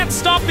 You can't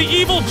stop the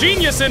evil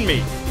genius in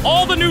me!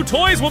 All the new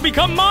toys will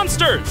become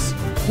monsters!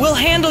 We'll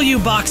handle you,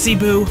 Boxy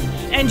Boo,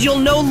 and you'll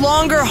no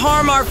longer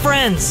harm our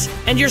friends,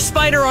 and your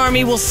spider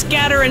army will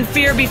scatter in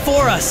fear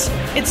before us.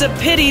 It's a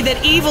pity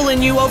that evil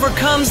in you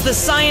overcomes the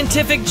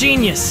scientific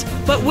genius,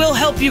 but we'll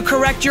help you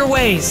correct your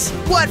ways.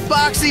 What,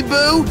 Boxy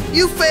Boo?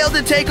 You failed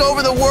to take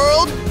over the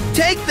world?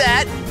 Take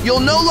that! You'll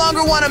no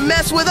longer want to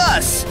mess with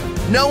us!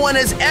 No one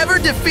has ever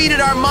defeated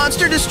our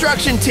monster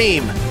destruction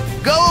team!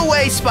 Go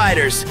away,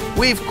 spiders!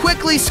 We've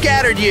quickly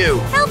scattered you!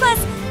 Help us!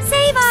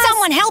 Save us!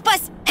 Someone help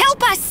us!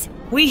 Help us!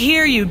 We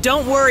hear you,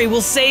 don't worry,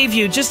 we'll save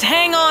you. Just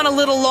hang on a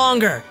little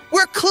longer.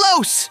 We're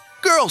close!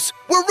 Girls,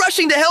 we're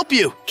rushing to help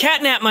you!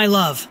 CatNap, my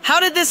love,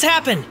 how did this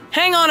happen?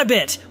 Hang on a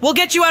bit. We'll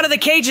get you out of the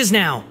cages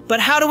now. But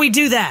how do we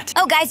do that?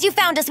 Oh, guys, you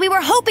found us. We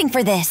were hoping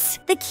for this.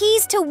 The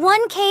keys to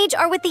one cage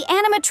are with the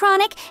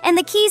animatronic, and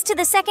the keys to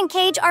the second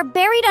cage are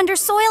buried under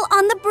soil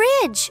on the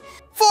bridge.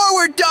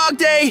 Forward,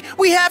 DogDay!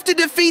 We have to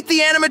defeat the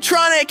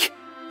animatronic!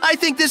 I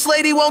think this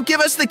lady won't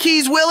give us the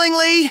keys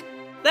willingly.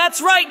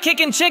 That's right,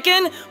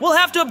 KickinChicken. We'll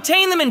have to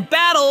obtain them in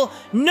battle.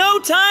 No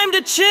time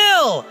to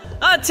chill.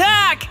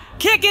 Attack!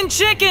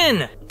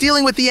 KickinChicken!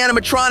 Dealing with the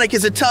animatronic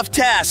is a tough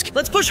task.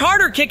 Let's push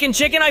harder,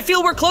 KickinChicken. I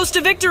feel we're close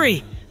to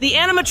victory. The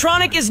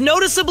animatronic is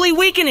noticeably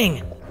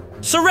weakening.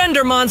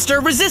 Surrender,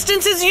 monster.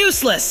 Resistance is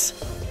useless.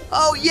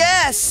 Oh,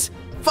 yes!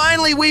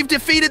 Finally, we've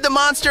defeated the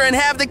monster and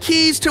have the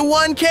keys to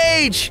one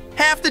cage.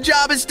 Half the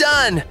job is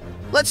done.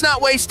 Let's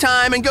not waste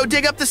time and go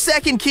dig up the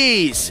second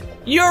keys.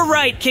 You're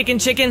right,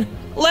 KickinChicken.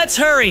 Let's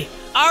hurry.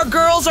 Our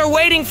girls are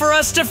waiting for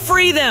us to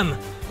free them.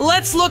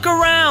 Let's look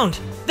around.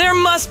 There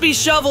must be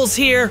shovels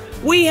here.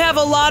 We have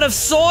a lot of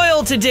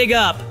soil to dig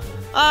up.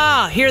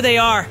 Ah, here they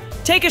are.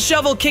 Take a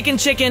shovel,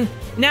 KickinChicken.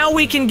 Now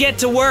we can get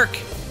to work.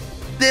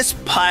 This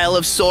pile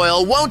of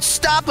soil won't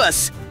stop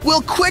us.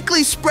 We'll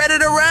quickly spread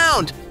it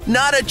around.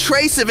 Not a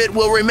trace of it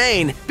will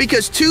remain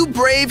because two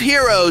brave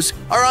heroes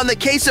are on the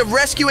case of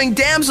rescuing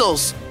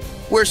damsels.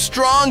 We're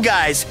strong,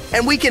 guys,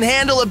 and we can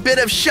handle a bit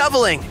of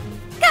shoveling.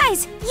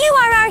 Guys, you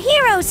are our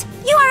heroes.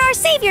 You are our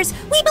saviors.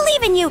 We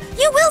believe in you.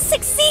 You will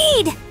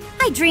succeed.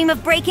 I dream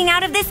of breaking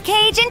out of this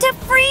cage into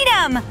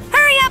freedom.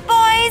 Hurry up,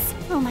 boys.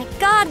 Oh my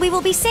God, we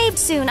will be saved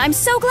soon. I'm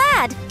so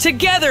glad.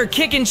 Together,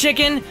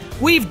 KickinChicken,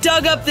 we've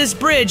dug up this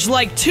bridge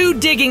like two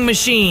digging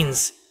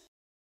machines.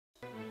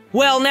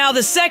 Well, now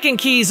the second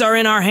keys are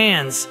in our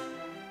hands.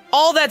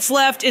 All that's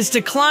left is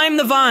to climb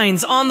the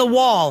vines on the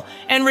wall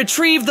and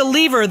retrieve the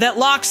lever that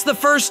locks the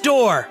first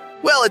door.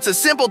 Well, it's a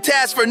simple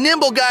task for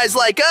nimble guys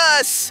like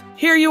us.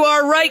 Here you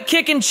are, right,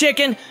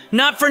 KickinChicken.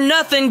 Not for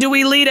nothing do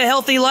we lead a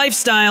healthy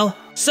lifestyle.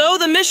 So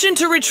the mission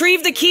to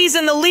retrieve the keys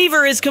and the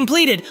lever is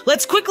completed.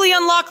 Let's quickly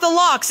unlock the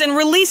locks and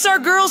release our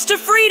girls to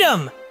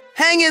freedom.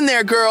 Hang in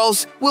there,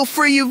 girls. We'll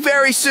free you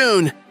very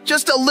soon.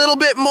 Just a little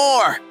bit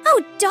more.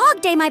 Oh,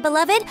 DogDay, my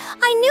beloved.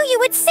 I knew you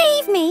would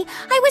save me.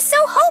 I was so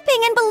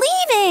hoping and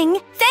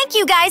believing. Thank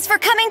you guys for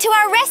coming to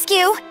our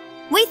rescue.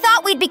 We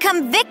thought we'd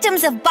become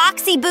victims of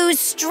Boxy Boo's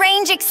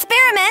strange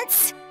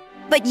experiments.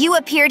 But you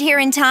appeared here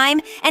in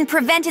time and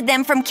prevented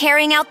them from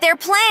carrying out their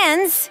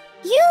plans.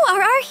 You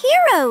are our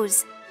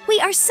heroes. We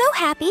are so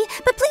happy,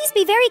 but please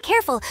be very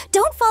careful.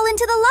 Don't fall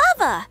into the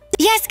lava.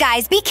 Yes,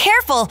 guys, be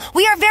careful.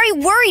 We are very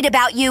worried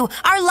about you.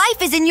 Our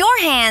life is in your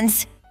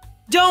hands.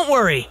 Don't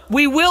worry.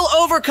 We will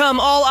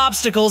overcome all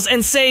obstacles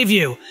and save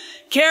you.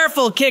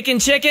 Careful,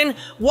 KickinChicken.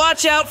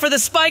 Watch out for the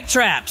spike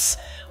traps.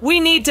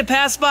 We need to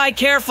pass by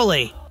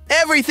carefully.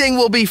 Everything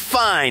will be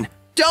fine.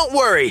 Don't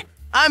worry.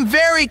 I'm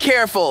very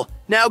careful.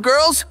 Now,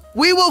 girls,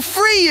 we will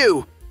free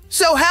you.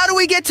 So how do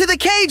we get to the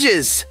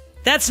cages?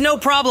 That's no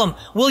problem.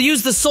 We'll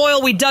use the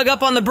soil we dug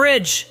up on the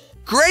bridge.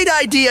 Great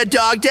idea,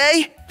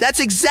 DogDay. That's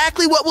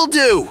exactly what we'll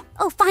do.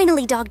 Oh,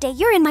 finally, DogDay,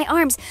 you're in my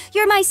arms.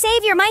 You're my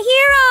savior, my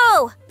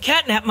hero.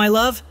 CatNap, my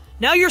love.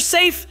 Now you're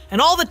safe, and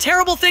all the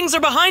terrible things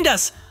are behind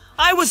us.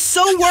 I was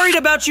so worried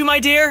about you, my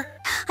dear.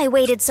 I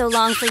waited so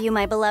long for you,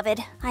 my beloved.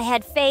 I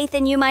had faith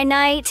in you, my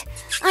knight.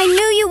 I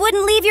knew you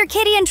wouldn't leave your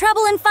kitty in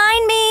trouble and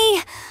find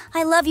me.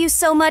 I love you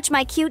so much,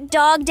 my cute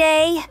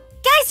DogDay.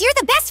 Guys, you're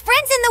the best best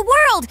friends in the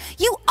world!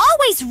 You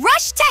always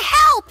rush to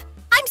help!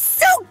 I'm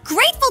so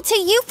grateful to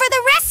you for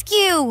the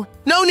rescue!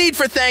 No need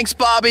for thanks,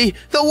 Bobby.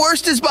 The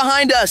worst is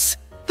behind us.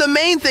 The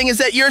main thing is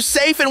that you're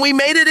safe and we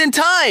made it in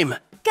time.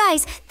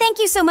 Guys, thank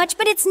you so much,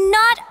 but it's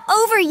not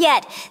over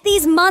yet.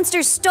 These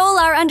monsters stole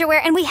our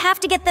underwear and we have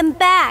to get them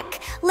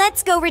back.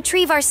 Let's go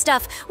retrieve our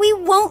stuff. We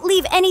won't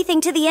leave anything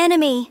to the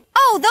enemy.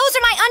 Oh, those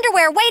are my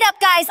underwear. Wait up,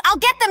 guys. I'll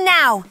get them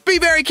now. Be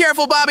very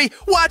careful, Bobby.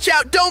 Watch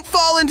out. Don't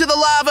fall into the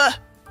lava.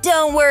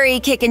 Don't worry,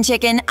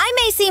 KickinChicken. I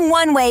may seem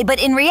one way,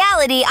 but in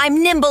reality,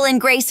 I'm nimble and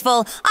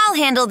graceful. I'll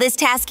handle this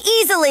task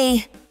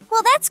easily.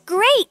 Well, that's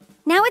great.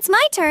 Now it's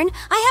my turn.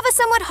 I have a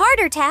somewhat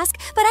harder task,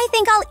 but I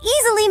think I'll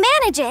easily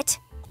manage it.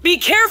 Be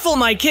careful,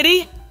 my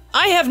kitty.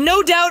 I have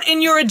no doubt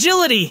in your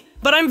agility,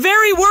 but I'm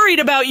very worried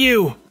about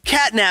you.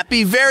 CatNap,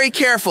 be very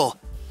careful.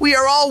 We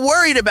are all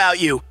worried about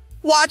you.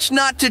 Watch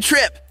not to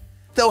trip.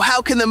 Though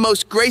how can the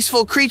most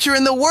graceful creature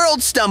in the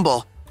world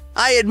stumble?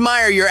 I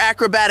admire your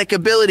acrobatic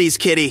abilities,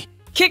 kitty.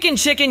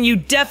 KickinChicken, you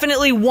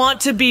definitely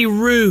want to be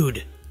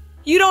rude.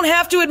 You don't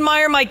have to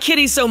admire my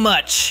kitty so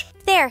much.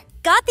 There,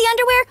 got the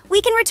underwear?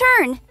 We can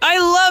return. I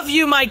love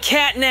you, my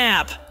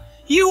CatNap.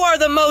 You are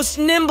the most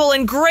nimble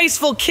and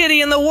graceful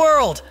kitty in the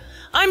world.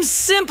 I'm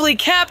simply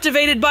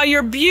captivated by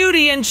your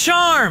beauty and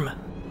charm.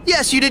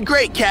 Yes, you did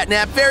great,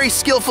 CatNap. Very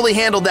skillfully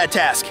handled that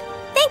task.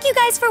 Thank you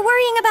guys for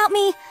worrying about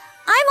me.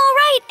 I'm all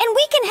right, and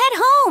we can head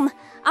home.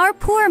 Our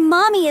poor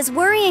mommy is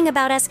worrying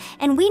about us,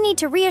 and we need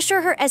to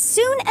reassure her as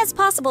soon as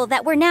possible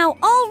that we're now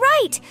all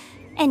right.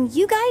 And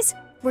you guys,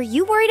 were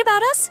you worried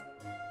about us?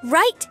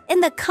 Write in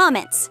the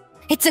comments.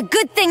 It's a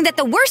good thing that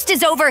the worst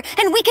is over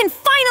and we can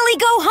finally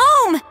go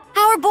home!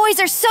 Our boys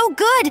are so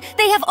good!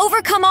 They have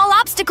overcome all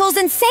obstacles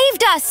and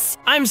saved us!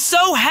 I'm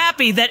so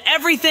happy that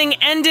everything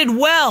ended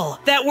well,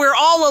 that we're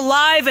all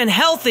alive and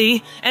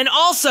healthy, and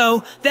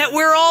also that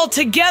we're all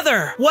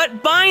together.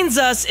 What binds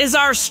us is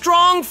our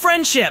strong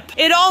friendship.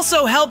 It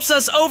also helps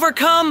us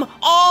overcome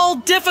all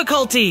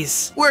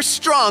difficulties. We're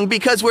strong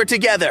because we're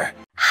together.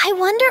 I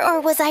wonder,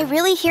 or was I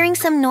really hearing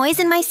some noise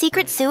in my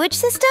secret sewage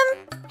system?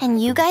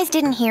 And you guys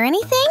didn't hear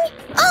anything?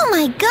 Oh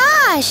my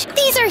gosh!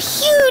 These are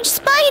huge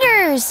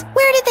spiders!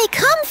 Where did they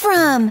come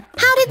from?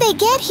 How did they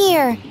get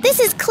here? This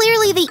is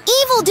clearly the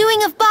evil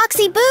doing of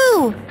Boxy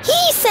Boo!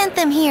 He sent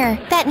them here,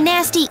 that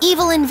nasty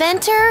evil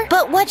inventor!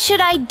 But what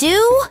should I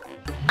do?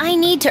 I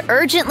need to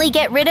urgently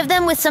get rid of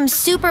them with some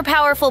super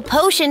powerful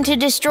potion to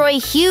destroy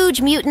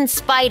huge mutant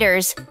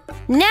spiders.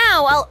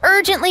 Now I'll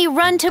urgently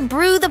run to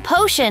brew the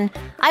potion.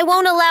 I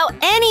won't allow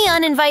any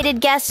uninvited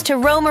guests to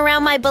roam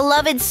around my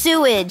beloved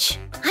sewage.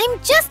 I'm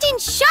just in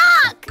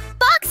shock!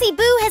 Boxy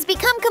Boo has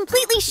become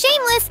completely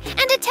shameless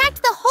and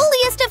attacked the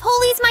holiest of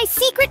holies, my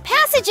secret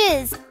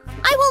passages.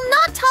 I will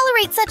not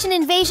tolerate such an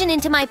invasion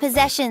into my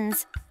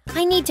possessions.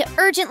 I need to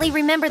urgently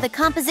remember the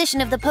composition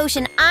of the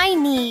potion I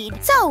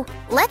need. So,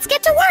 let's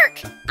get to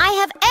work! I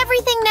have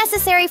everything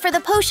necessary for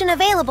the potion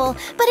available,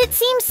 but it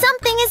seems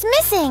something is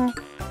missing.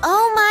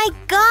 Oh my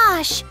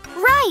gosh!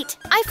 Right!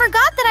 I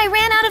forgot that I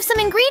ran out of some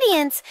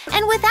ingredients,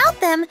 and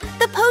without them,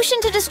 the potion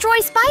to destroy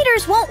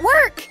spiders won't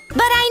work.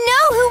 But I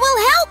know who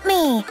will help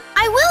me!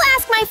 I will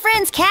ask my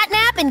friends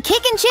CatNap and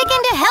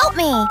KickinChicken to help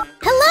me!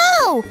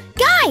 Hello!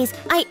 Guys,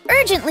 I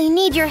urgently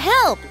need your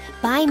help!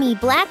 Buy me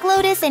Black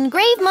Lotus and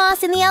Grave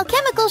Moss in the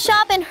alchemical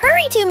shop and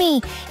hurry to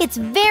me! It's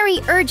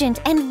very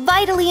urgent and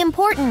vitally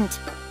important.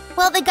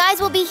 Well, the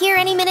guys will be here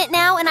any minute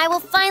now, and I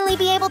will finally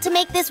be able to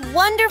make this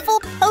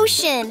wonderful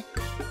potion.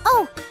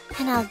 Oh,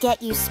 and I'll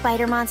get you,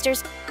 spider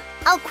monsters.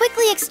 I'll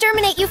quickly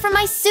exterminate you from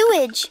my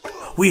sewage.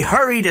 We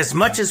hurried as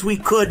much as we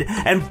could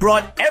and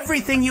brought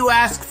everything you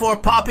asked for,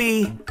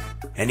 Poppy.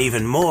 And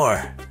even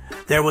more.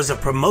 There was a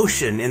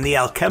promotion in the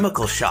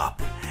alchemical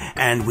shop,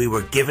 and we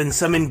were given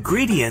some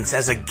ingredients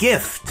as a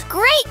gift.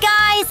 Great,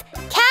 guys!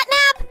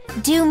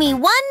 CatNap, do me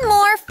one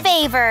more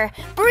favor.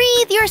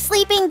 Breathe your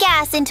sleeping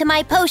gas into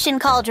my potion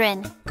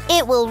cauldron.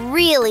 It will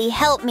really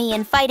help me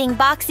in fighting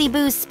Boxy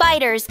Boo's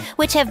spiders,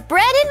 which have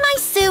bred in my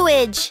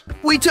sewage.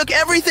 We took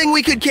everything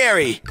we could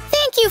carry.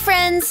 Thank you,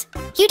 friends.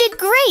 You did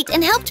great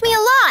and helped me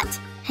a lot.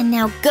 And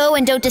now go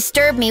and don't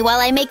disturb me while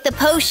I make the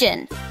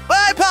potion.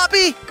 Bye,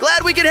 Poppy!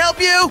 Glad we could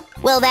help you!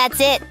 Well, that's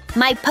it.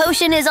 My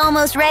potion is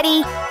almost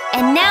ready.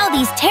 And now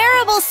these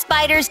terrible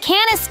spiders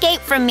can't escape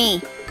from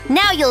me.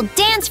 Now you'll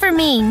dance for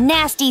me,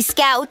 nasty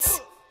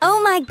scouts. Oh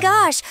my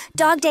gosh,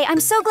 DogDay, I'm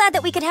so glad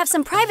that we could have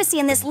some privacy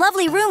in this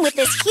lovely room with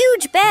this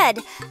huge bed.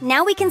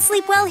 Now we can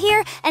sleep well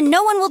here, and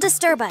no one will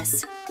disturb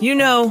us. You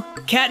know,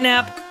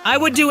 CatNap, I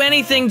would do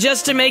anything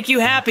just to make you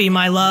happy,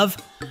 my love.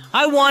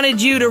 I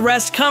wanted you to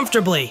rest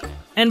comfortably.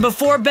 And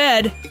before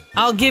bed,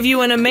 I'll give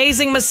you an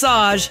amazing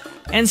massage,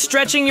 and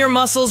stretching your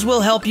muscles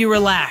will help you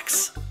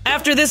relax.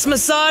 After this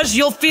massage,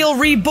 you'll feel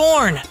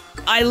reborn.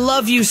 I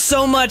love you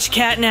so much,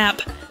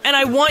 CatNap, and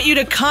I want you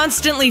to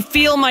constantly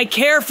feel my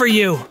care for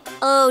you.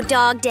 Oh,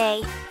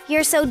 DogDay,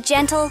 you're so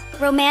gentle,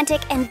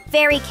 romantic, and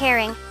very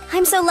caring.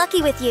 I'm so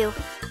lucky with you.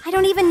 I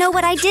don't even know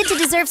what I did to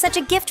deserve such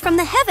a gift from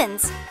the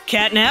heavens.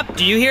 CatNap,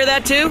 do you hear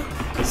that too?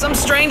 Some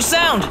strange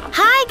sound.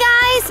 Hi,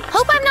 guys!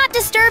 Hope I'm not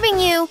disturbing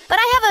you, but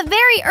I have a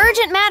very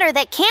urgent matter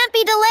that can't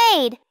be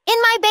delayed. In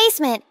my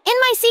basement, in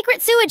my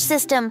secret sewage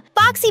system,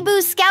 Boxy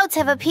Boo's scouts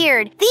have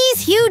appeared.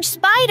 These huge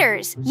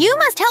spiders. You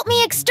must help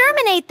me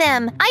exterminate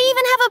them. I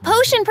even have a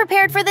potion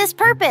prepared for this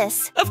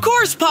purpose. Of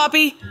course,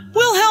 Poppy.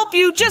 We'll help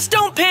you, just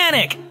don't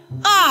panic.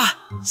 Ah,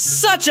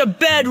 such a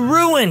bed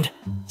ruined.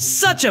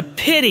 Such a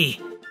pity.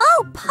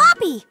 Oh,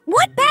 Poppy!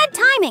 What bad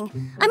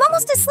timing! I'm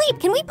almost asleep.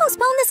 Can we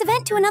postpone this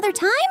event to another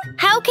time?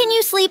 How can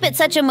you sleep at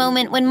such a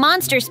moment when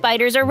monster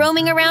spiders are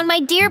roaming around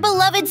my dear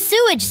beloved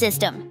sewage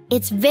system?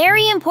 It's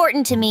very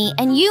important to me,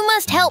 and you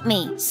must help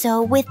me.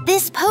 So with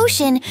this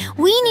potion,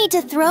 we need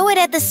to throw it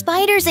at the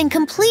spiders and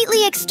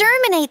completely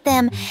exterminate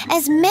them,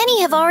 as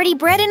many have already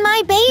bred in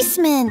my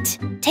basement.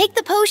 Take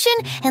the potion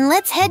and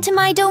let's head to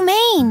my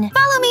domain.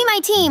 Follow me, my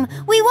team.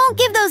 We won't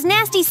give those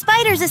nasty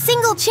spiders a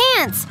single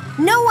chance.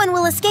 No one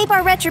will escape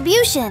our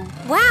retribution.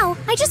 Wow,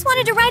 I just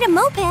wanted to ride a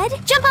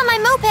moped. Jump on my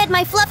moped,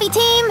 my fluffy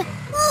team.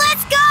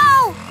 Let's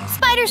go!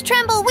 Spiders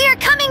tremble, we are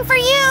coming for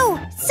you!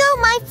 So,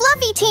 my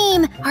fluffy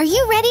team, are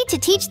you ready to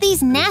teach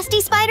these nasty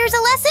spiders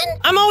a lesson?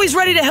 I'm always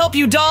ready to help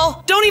you,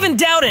 doll. Don't even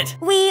doubt it.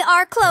 We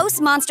are close.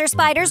 Monster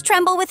spiders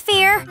tremble with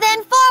fear.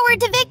 Then forward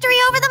to victory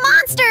over the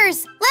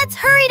monsters! Let's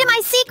hurry to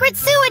my secret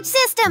sewage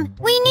system!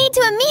 We need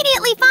to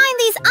immediately find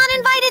these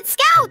uninvited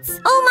scouts!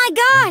 Oh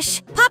my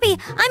gosh! Poppy,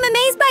 I'm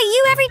amazed by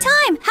you every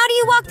time. How do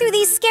you walk through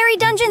these scary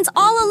dungeons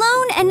all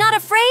alone and not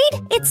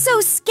afraid? It's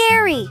so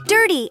scary,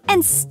 dirty,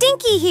 and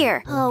stinky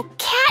here. Oh,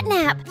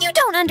 CatNap, you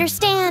don't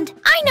understand.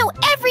 I know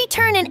every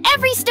turn and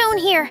every stone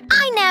here.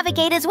 I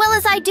navigate as well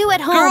as I do at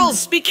home.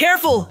 Girls, be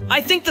careful.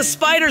 I think the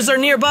spiders are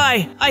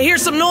nearby. I hear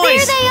some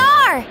noise. There they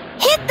are!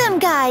 Hit them,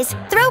 guys!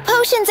 Throw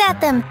potions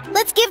at them.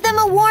 Let's give them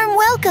a warm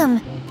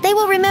welcome. They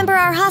will remember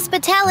our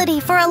hospitality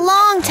for a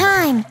long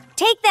time.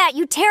 Take that,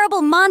 you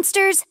terrible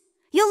monsters.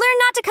 You'll learn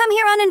not to come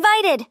here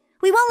uninvited.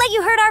 We won't let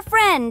you hurt our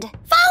friend.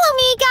 Follow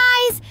me,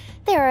 guys!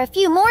 There are a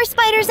few more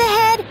spiders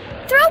ahead.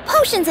 Throw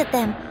potions at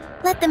them.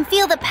 Let them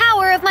feel the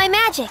power of my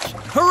magic.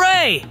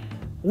 Hooray!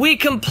 We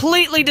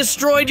completely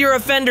destroyed your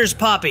offenders,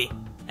 Poppy.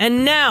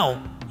 And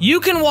now,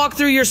 you can walk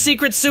through your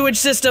secret sewage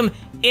system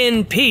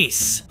in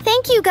peace.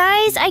 Thank you,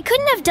 guys. I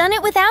couldn't have done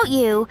it without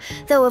you.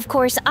 Though, of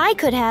course, I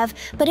could have,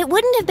 but it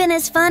wouldn't have been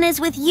as fun as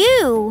with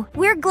you.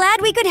 We're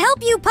glad we could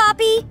help you,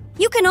 Poppy.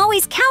 You can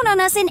always count on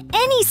us in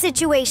any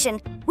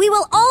situation. We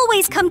will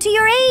always come to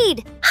your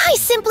aid. I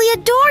simply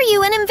adore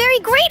you and am very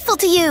grateful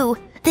to you.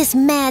 This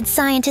mad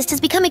scientist has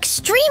become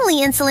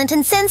extremely insolent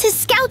and sends his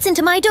scouts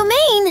into my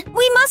domain.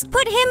 We must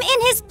put him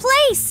in his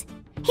place.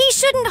 He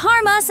shouldn't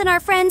harm us and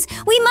our friends.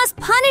 We must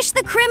punish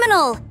the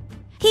criminal.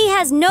 He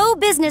has no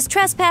business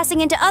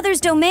trespassing into others'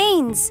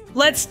 domains.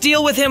 Let's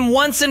deal with him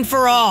once and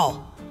for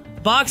all.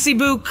 Boxy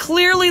Boo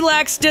clearly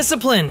lacks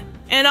discipline,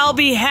 and I'll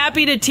be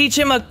happy to teach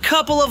him a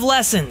couple of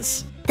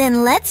lessons.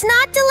 Then let's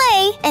not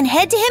delay and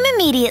head to him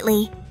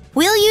immediately.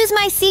 We'll use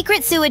my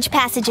secret sewage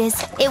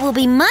passages. It will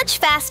be much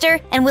faster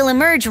and will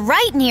emerge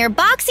right near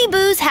Boxy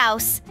Boo's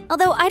house.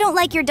 Although I don't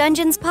like your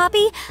dungeons,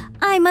 Poppy,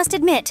 I must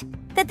admit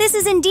that this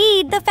is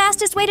indeed the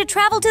fastest way to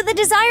travel to the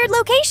desired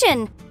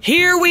location.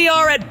 Here we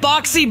are at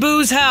Boxy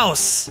Boo's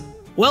house.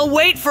 Well,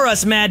 wait for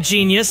us, Mad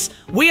Genius.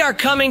 We are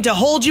coming to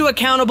hold you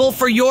accountable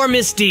for your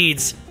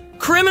misdeeds.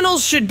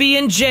 Criminals should be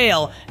in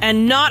jail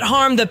and not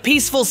harm the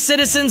peaceful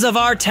citizens of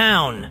our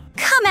town.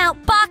 Come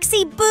out,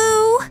 Boxy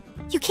Boo!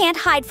 You can't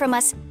hide from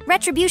us.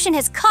 Retribution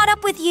has caught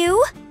up with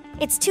you.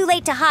 It's too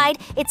late to hide.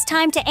 It's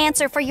time to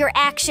answer for your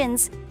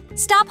actions.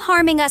 Stop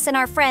harming us and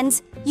our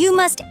friends. You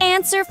must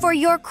answer for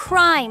your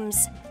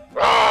crimes.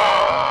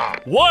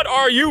 What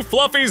are you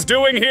fluffies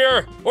doing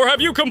here? Or have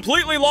you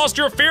completely lost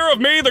your fear of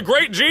me, the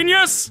great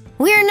genius?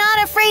 We're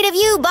not afraid of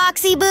you,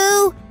 Boxy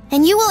Boo.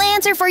 And you will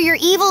answer for your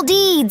evil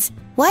deeds.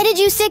 Why did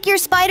you sick your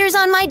spiders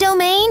on my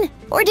domain?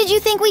 Or did you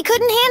think we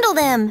couldn't handle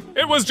them?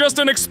 It was just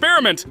an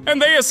experiment, and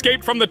they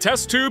escaped from the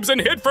test tubes and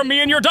hid from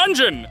me in your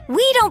dungeon.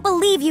 We don't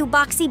believe you,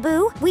 Boxy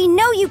Boo. We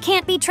know you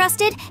can't be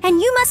trusted,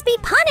 and you must be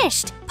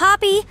punished.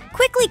 Poppy,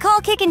 quickly call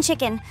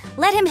KickinChicken.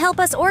 Let him help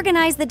us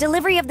organize the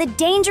delivery of the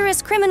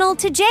dangerous criminal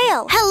to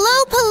jail.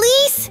 Hello,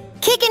 police!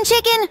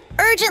 KickinChicken,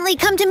 urgently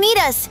come to meet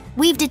us.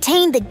 We've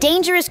detained the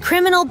dangerous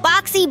criminal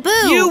Boxy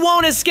Boo. You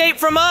won't escape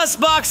from us,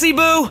 Boxy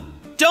Boo.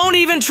 Don't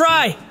even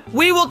try.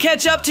 We will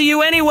catch up to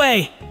you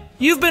anyway.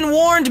 You've been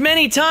warned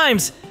many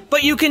times,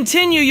 but you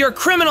continue your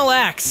criminal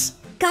acts.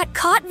 Got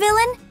caught,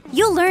 villain?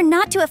 You'll learn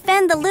not to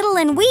offend the little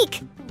and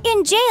weak.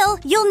 In jail,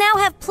 you'll now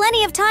have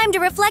plenty of time to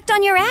reflect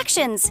on your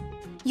actions.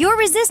 Your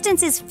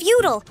resistance is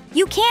futile.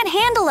 You can't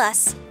handle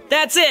us.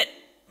 That's it.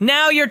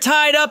 Now you're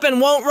tied up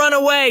and won't run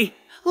away.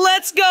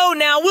 Let's go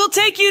now. We'll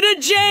take you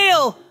to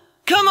jail.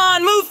 Come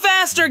on, move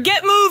faster.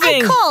 Get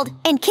moving. I called,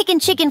 and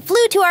KickinChicken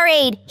flew to our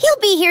aid. He'll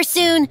be here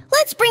soon.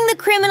 Let's bring the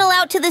criminal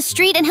out to the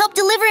street and help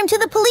deliver him to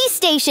the police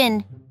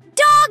station.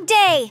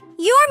 DogDay,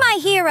 you're my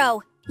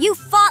hero. You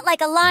fought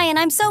like a lion.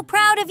 I'm so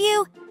proud of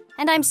you.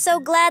 And I'm so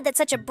glad that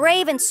such a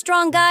brave and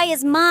strong guy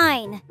is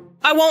mine.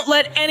 I won't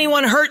let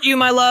anyone hurt you,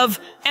 my love,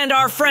 and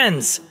our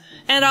friends.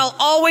 and I'll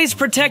always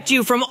protect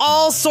you from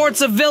all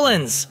sorts of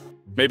villains.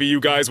 Maybe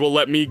you guys will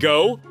let me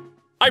go?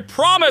 I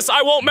promise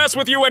I won't mess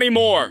with you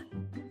anymore!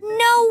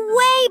 No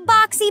way,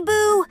 Boxy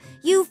Boo!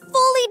 You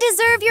fully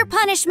deserve your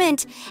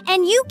punishment,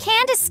 and you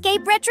can't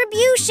escape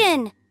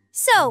retribution.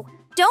 So,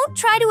 don't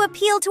try to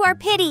appeal to our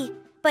pity,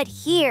 but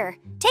here,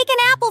 take an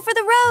apple for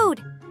the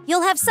road.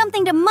 You'll have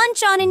something to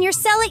munch on in your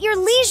cell at your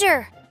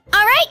leisure.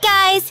 All right,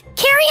 guys,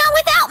 carry on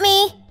without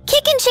me.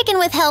 KickinChicken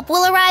with help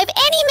will arrive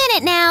any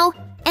minute now,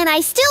 and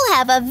I still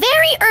have a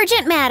very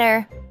urgent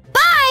matter.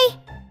 Bye!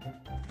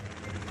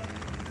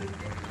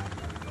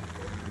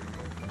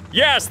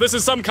 Yes, this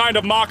is some kind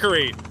of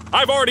mockery.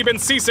 I've already been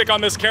seasick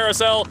on this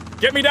carousel.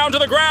 Get me down to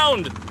the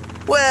ground!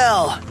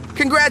 Well,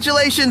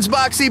 congratulations,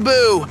 Boxy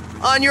Boo,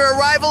 on your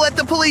arrival at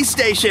the police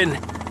station.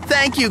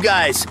 Thank you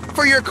guys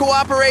for your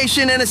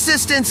cooperation and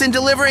assistance in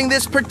delivering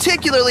this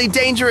particularly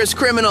dangerous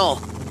criminal.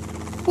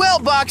 Well,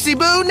 Boxy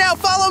Boo, now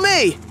follow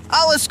me.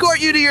 I'll escort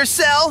you to your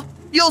cell.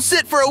 You'll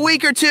sit for a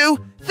week or two,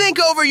 think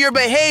over your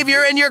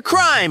behavior and your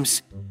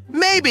crimes.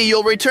 Maybe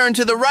you'll return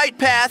to the right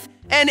path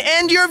and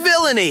end your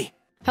villainy.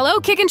 Hello,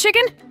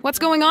 KickinChicken? What's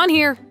going on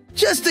here?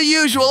 Just the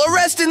usual,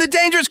 arresting the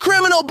dangerous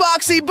criminal,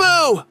 Boxy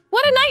Boo!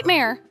 What a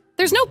nightmare!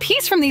 There's no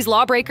peace from these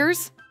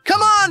lawbreakers.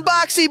 Come on,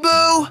 Boxy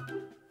Boo!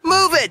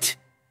 Move it!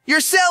 Your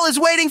cell is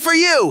waiting for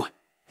you,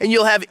 and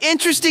you'll have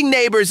interesting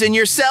neighbors in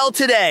your cell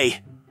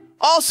today.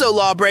 Also,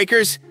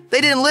 lawbreakers, they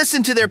didn't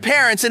listen to their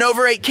parents and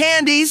overate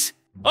candies.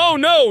 Oh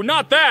no,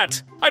 not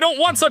that! I don't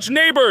want such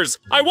neighbors!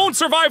 I won't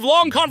survive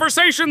long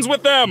conversations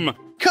with them!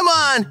 Come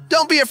on,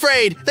 don't be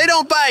afraid, they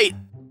don't bite.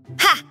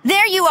 Ha!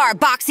 There you are,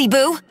 Boxy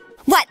Boo!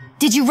 What,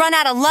 did you run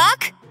out of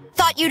luck?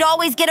 Thought you'd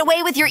always get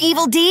away with your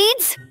evil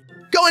deeds?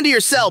 Go into your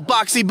cell,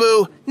 Boxy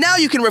Boo. Now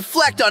you can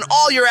reflect on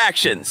all your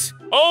actions.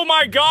 Oh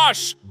my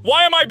gosh!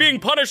 Why am I being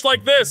punished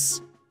like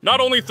this? Not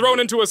only thrown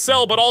into a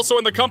cell, but also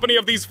in the company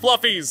of these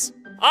fluffies.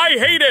 I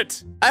hate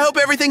it! I hope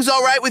everything's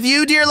all right with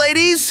you, dear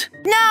ladies.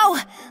 No!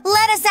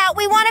 Let us out,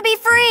 we want to be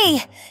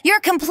free!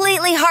 You're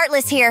completely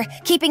heartless here,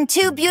 keeping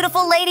two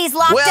beautiful ladies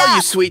locked up. Well,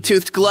 you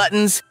sweet-toothed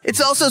gluttons, it's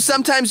also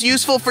sometimes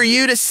useful for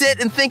you to sit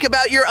and think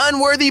about your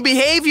unworthy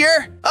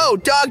behavior. Oh,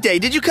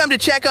 DogDay, did you come to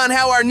check on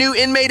how our new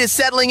inmate is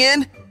settling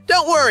in?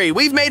 Don't worry,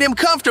 we've made him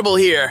comfortable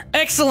here.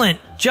 Excellent.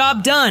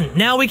 Job done.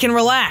 Now we can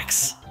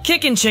relax.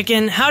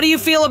 KickinChicken, how do you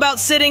feel about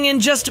sitting in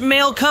just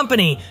male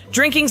company,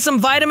 drinking some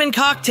vitamin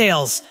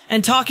cocktails,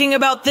 and talking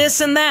about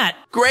this and that?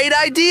 Great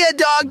idea,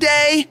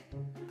 DogDay.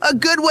 A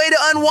good way to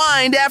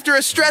unwind after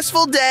a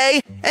stressful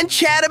day and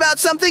chat about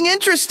something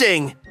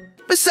interesting.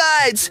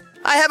 Besides,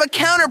 I have a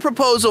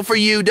counter-proposal for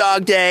you,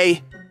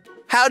 DogDay.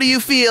 How do you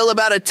feel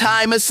about a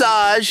Thai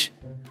massage?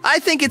 I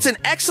think it's an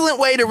excellent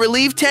way to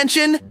relieve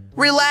tension,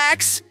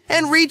 relax,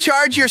 and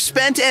recharge your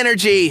spent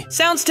energy.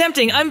 Sounds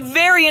tempting. I'm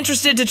very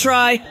interested to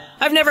try.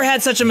 I've never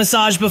had such a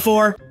massage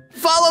before.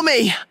 Follow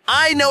me.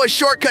 I know a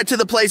shortcut to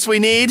the place we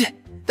need.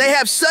 They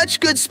have such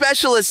good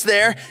specialists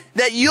there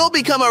that you'll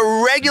become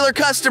a regular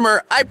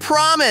customer, I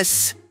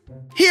promise.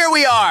 Here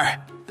we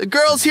are. The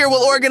girls here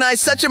will organize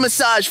such a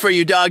massage for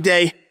you,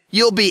 DogDay.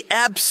 You'll be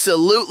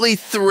absolutely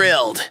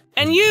thrilled.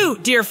 And you,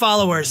 dear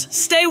followers,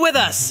 stay with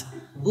us.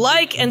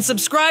 Like and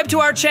subscribe to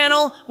our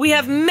channel. We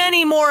have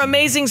many more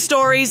amazing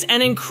stories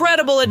and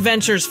incredible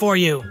adventures for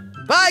you.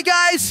 Bye,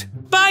 guys.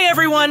 Bye,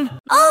 everyone.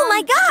 Oh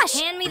my gosh!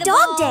 Hand me the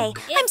Dog ball.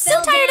 Day! It I'm so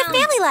fell tired of down.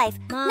 family life.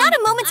 Mom, Not a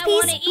moment's I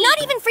peace, wanna eat.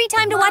 not even free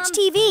time to watch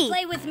Mom, TV.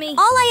 play with me.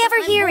 All I ever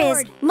I'm hear is,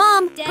 bored.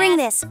 Mom, Dad, bring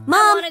this. I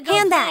Mom, wanna go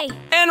hand play.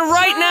 that. And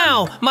right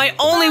now, my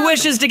only Mom,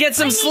 wish is to get I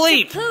some need to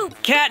sleep.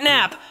 poop.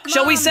 CatNap.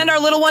 Shall we Mom, send our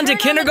little one to turn on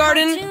the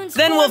kindergarten? cartoons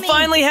Then for we'll me.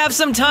 finally have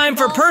some time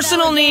for Ball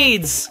personal fell again.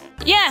 needs.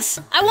 Yes,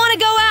 I want to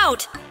go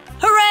out.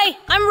 Hooray,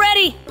 I'm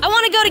ready. I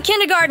want to go to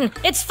kindergarten.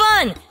 It's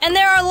fun, and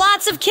there are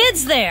lots of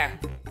kids there.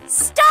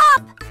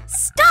 Stop!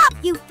 Stop,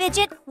 you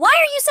fidget! Why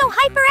are you so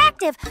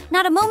hyperactive?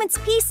 Not a moment's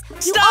peace.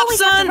 You Stop,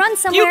 always have son! to run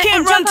somewhere You can't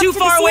and run jump up too to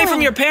far the away from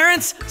ceiling. your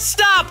parents.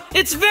 Stop!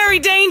 It's very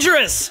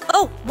dangerous.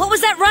 Oh, what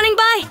was that running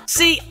by?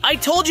 See, I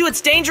told you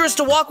it's dangerous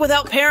to walk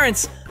without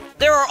parents.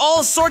 There are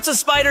all sorts of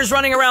spiders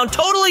running around,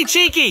 totally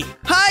cheeky.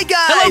 Hi,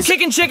 guys. Hello,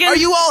 KickinChicken. Are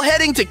you all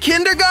heading to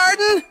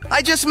kindergarten?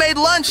 I just made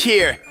lunch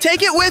here.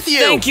 Take it with you.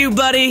 Thank you,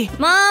 buddy.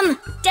 Mom,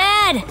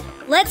 Dad,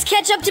 let's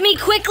catch up to me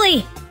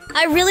quickly.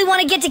 I really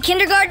want to get to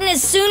kindergarten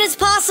as soon as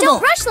possible.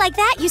 Don't rush like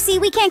that. You see,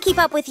 we can't keep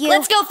up with you.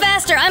 Let's go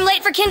faster. I'm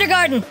late for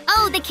kindergarten.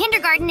 Oh, the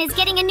kindergarten is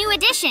getting a new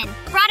addition.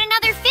 Brought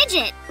another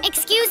fidget.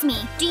 Excuse me,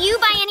 do you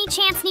by any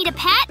chance need a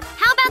pet?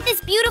 How about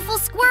this beautiful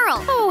squirrel?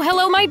 Oh,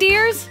 hello, my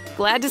dears.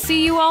 Glad to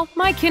see you all.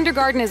 My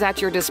kindergarten is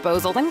at your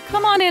disposal. Then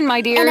come on in,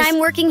 my dears. And I'm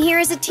working here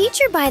as a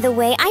teacher, by the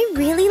way. I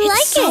really like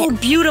It's so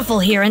it. beautiful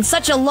here and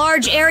such a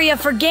large area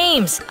for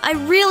games. I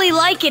really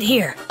like it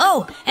here.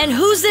 Oh, and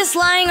who's this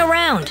lying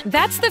around?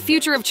 That's the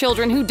future of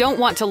children who don't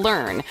want to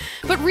learn.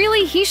 But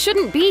really, he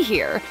shouldn't be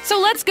here. So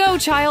let's go,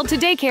 child, to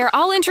daycare.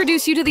 I'll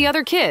introduce you to the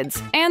other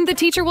kids. And the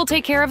teacher will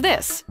take care of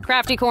this.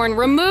 Crafty Corn,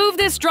 remove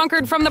this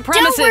drunkard from the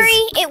premises. Don't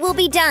worry, it will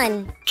be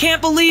done.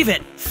 Can't believe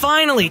it.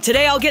 Finally,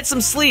 today I'll get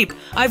some sleep.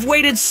 I've I've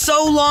waited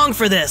so long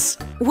for this.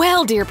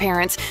 Well, dear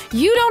parents,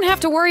 you don't have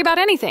to worry about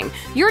anything.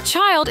 Your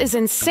child is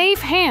in safe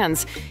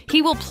hands.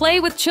 He will play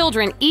with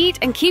children, eat,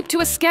 and keep to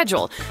a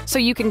schedule, so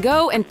you can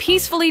go and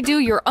peacefully do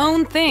your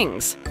own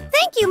things.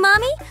 Thank you,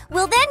 Mommy.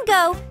 We'll then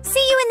go. See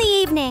you in the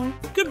evening.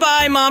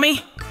 Goodbye,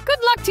 Mommy. Good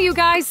luck to you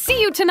guys.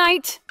 See you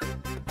tonight.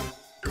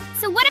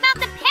 So what about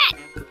the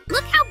pet?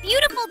 Look how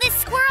beautiful this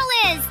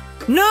squirrel is.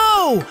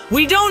 No!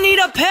 We don't need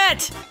a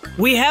pet!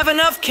 We have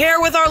enough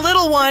care with our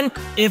little one.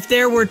 If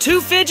there were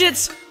 2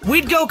 fidgets,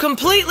 we'd go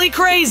completely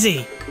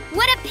crazy.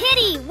 What a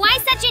pity! Why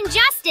such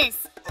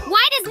injustice?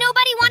 Why does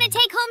nobody want to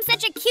take home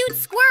such a cute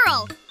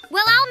squirrel?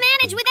 Well, I'll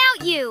manage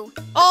without you.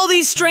 All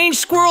these strange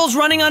squirrels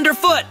running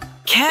underfoot.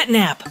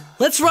 CatNap,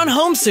 let's run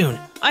home soon.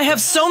 I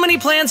have so many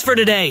plans for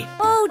today.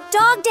 Oh,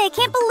 DogDay,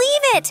 can't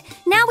believe it!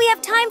 Now we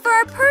have time for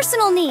our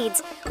personal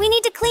needs. We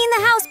need to clean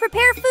the house,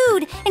 prepare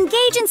food,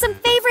 engage in some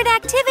favorite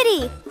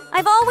activity.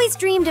 I've always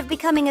dreamed of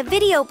becoming a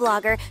video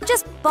blogger,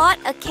 just bought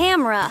a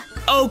camera.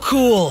 Oh,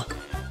 cool.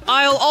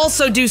 I'll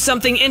also do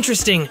something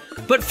interesting,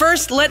 but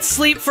first let's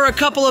sleep for a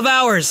couple of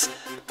hours.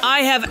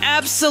 I have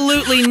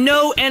absolutely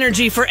no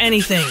energy for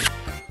anything.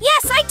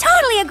 Yes, I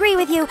totally agree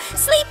with you.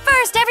 Sleep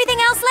first, everything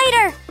else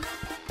later.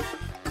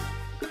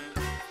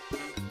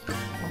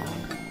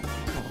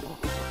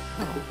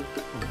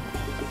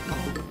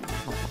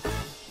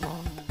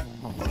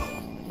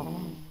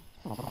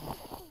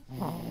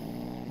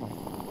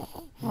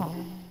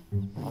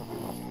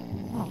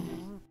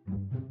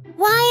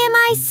 Why am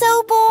I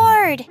so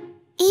bored?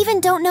 Even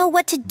don't know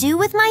what to do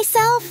with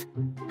myself?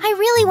 I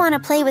really want to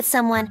play with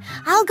someone.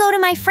 I'll go to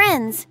my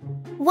friends.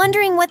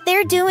 Wondering what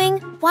they're doing,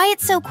 why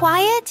it's so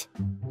quiet?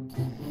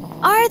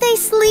 Are they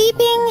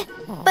sleeping?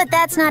 But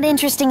that's not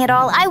interesting at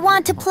all. I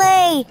want to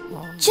play.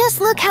 Just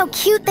look how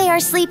cute they are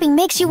sleeping.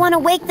 Makes you want to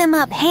wake them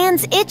up,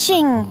 hands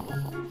itching.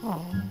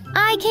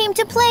 I came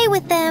to play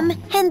with them,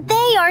 and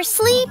they are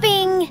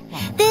sleeping.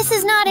 This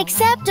is not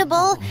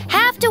acceptable.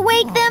 Have to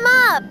wake them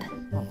up.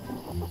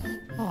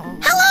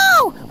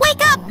 Hello! Wake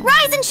up!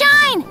 Rise and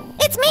shine!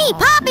 It's me,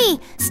 Poppy!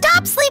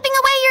 Stop sleeping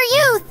away your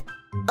youth!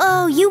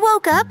 Oh, you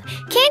woke up?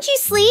 Can't you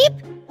sleep?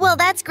 Well,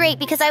 that's great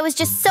because I was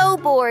just so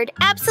bored.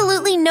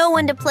 Absolutely no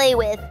one to play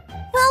with.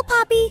 Well,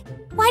 Poppy,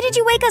 why did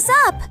you wake us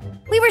up?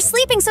 We were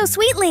sleeping so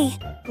sweetly.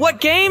 What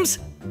games?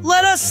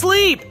 Let us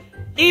sleep!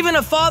 Even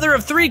a father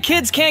of 3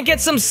 kids can't get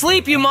some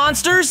sleep, you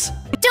monsters!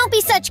 Don't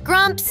be such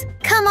grumps.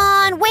 Come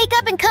on, wake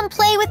up and come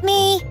play with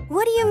me.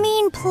 What do you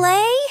mean,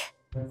 play?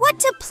 What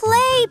to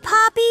play,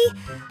 Poppy?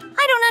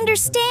 I don't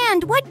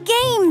understand. What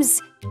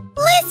games?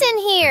 Listen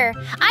here.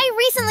 I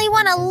recently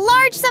won a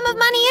large sum of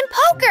money in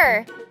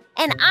poker.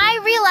 And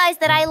I realized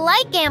that I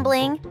like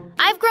gambling.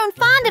 I've grown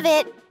fond of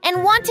it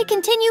and want to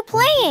continue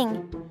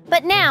playing.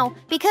 But now,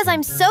 because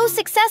I'm so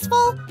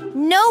successful,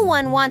 no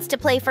one wants to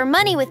play for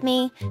money with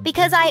me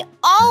because I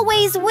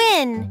always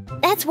win.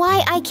 That's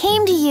why I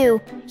came to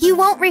you. You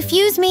won't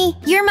refuse me.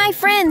 You're my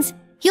friends.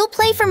 You'll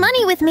play for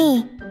money with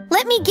me.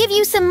 Let me give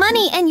you some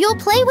money and you'll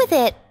play with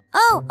it.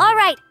 Oh, all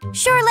right.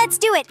 Sure, let's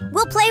do it.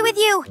 We'll play with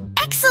you.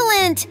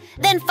 Excellent!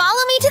 Then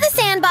follow me to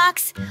the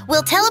sandbox.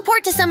 We'll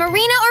teleport to some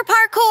arena or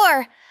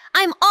parkour.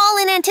 I'm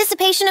all in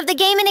anticipation of the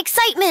game and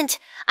excitement.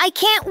 I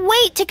can't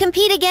wait to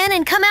compete again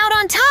and come out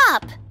on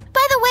top.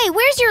 By the way,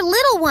 where's your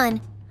little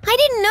one? I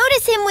didn't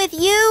notice him with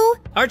you.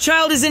 Our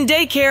child is in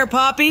daycare,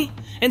 Poppy,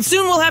 and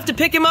soon we'll have to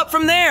pick him up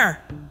from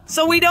there.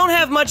 So we don't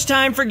have much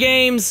time for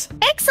games.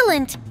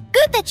 Excellent.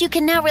 Good that you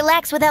can now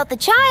relax without the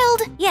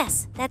child.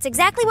 Yes, that's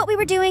exactly what we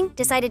were doing.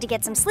 Decided to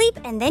get some sleep,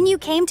 and then you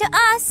came to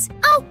us.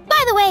 Oh,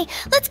 by the way,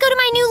 let's go to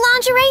my new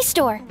lingerie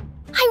store.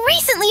 I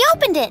recently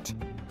opened it.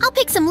 I'll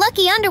pick some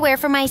lucky underwear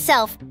for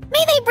myself.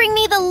 May they bring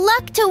me the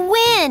luck to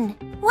win.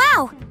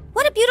 Wow,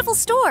 what a beautiful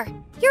store.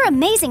 You're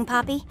amazing,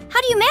 Poppy.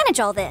 How do you manage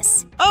all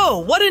this?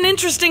 Oh, what an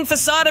interesting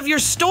facade of your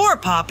store,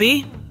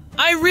 Poppy.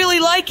 I really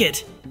like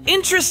it.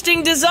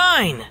 Interesting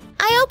design.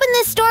 I opened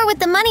this store with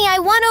the money I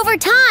won over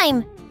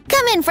time.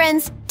 Come in,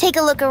 friends. Take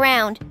a look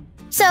around.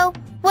 So,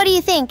 what do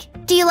you think?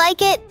 Do you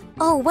like it?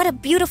 Oh, what a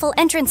beautiful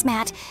entrance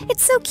mat.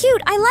 It's so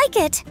cute. I like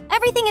it.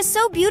 Everything is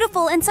so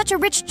beautiful and such a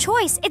rich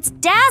choice. It's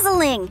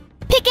dazzling.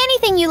 Pick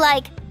anything you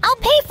like. I'll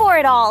pay for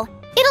it all.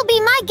 It'll be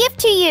my gift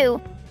to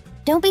you.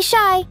 Don't be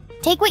shy.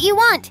 Take what you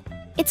want.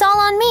 It's all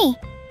on me,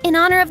 in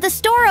honor of the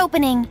store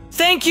opening.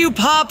 Thank you,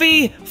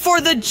 Poppy, for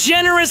the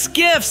generous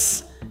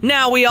gifts.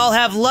 Now we all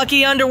have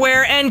lucky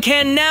underwear and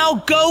can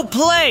now go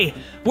play.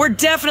 We're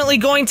definitely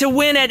going to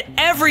win at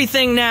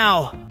everything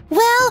now.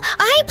 Well,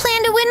 I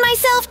plan to win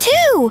myself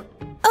too.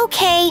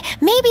 Okay,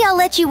 maybe I'll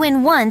let you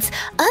win once.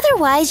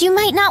 Otherwise, you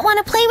might not want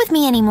to play with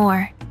me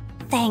anymore.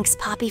 Thanks,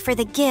 Poppy, for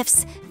the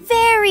gifts.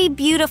 Very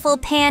beautiful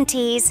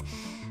panties.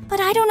 But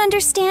I don't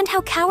understand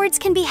how cowards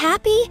can be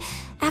happy.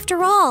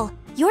 After all,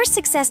 Your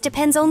success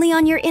depends only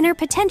on your inner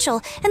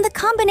potential and the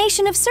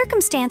combination of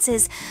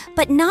circumstances,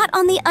 but not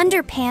on the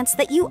underpants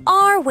that you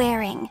are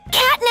wearing.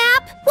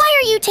 CatNap,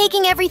 why are you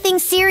taking everything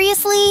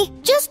seriously?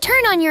 Just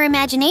turn on your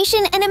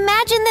imagination and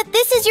imagine that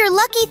this is your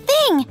lucky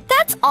thing.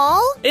 That's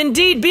all.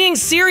 Indeed, being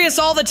serious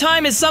all the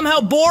time is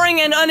somehow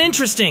boring and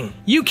uninteresting.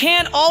 You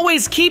can't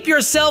always keep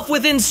yourself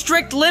within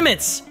strict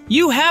limits.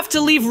 You have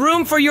to leave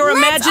room for your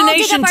imagination Let's all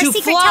dig up our to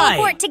secret fly.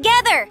 teleport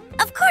together.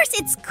 Of course,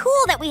 it's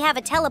cool that we have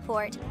a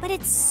teleport, but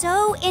it's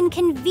so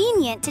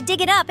inconvenient to dig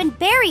it up and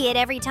bury it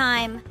every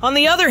time. On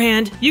the other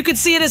hand, you could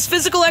see it as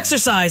physical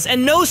exercise,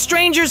 and no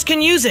strangers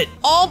can use it.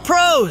 All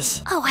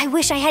pros. Oh, I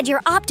wish I had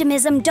your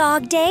optimism,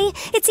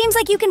 DogDay. It seems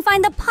like you can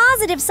find the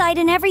positive side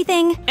in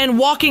everything. And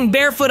walking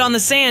barefoot on the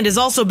sand is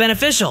also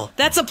beneficial.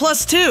 That's a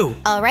plus too.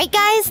 All right,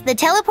 guys, the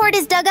teleport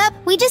is dug up.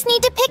 We just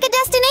need to pick a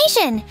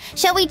destination.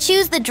 Shall we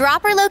choose the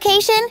dropper location?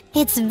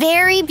 It's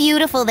very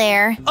beautiful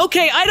there.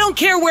 Okay, I don't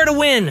care where to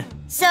win.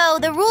 So,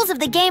 the rules of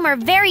the game are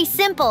very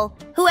simple.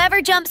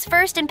 Whoever jumps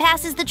first and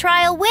passes the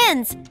trial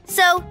wins.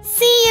 So,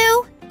 see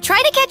you.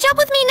 Try to catch up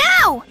with me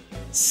now.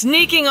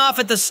 Sneaking off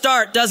at the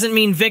start doesn't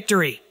mean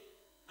victory.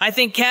 I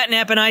think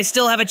CatNap and I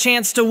still have a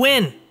chance to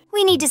win.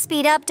 We need to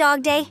speed up,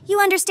 DogDay.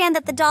 You understand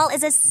that the doll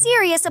is a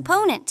serious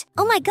opponent.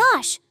 Oh my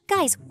gosh.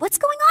 Guys, what's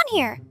going on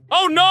here?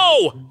 Oh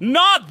no!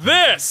 Not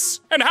this!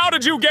 And how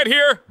did you get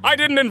here? I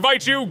didn't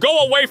invite you.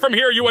 Go away from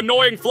here, you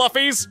annoying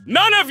fluffies.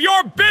 None of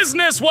your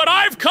business what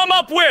I've come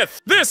up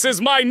with! This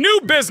is my new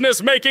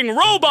business making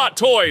robot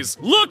toys!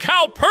 Look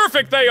how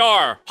perfect they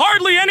are!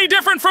 Hardly any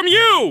different from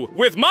you!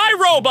 With my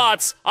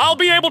robots, I'll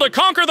be able to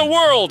conquer the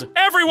world!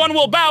 Everyone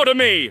will bow to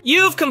me!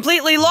 You've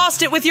completely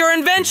lost it with your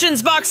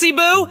inventions, Boxy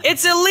Boo!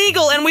 It's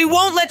illegal and we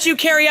won't let you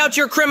carry out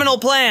your criminal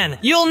plan!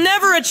 You'll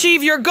never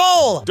achieve your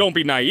goal! Don't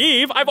be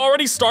naive, I've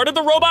already started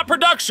the robot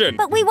production!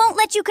 But we won't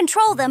let you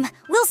control them.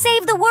 We'll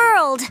save the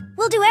world.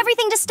 We'll do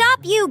everything to stop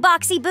you,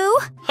 Boxy Boo.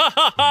 Ha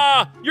ha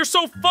ha! You're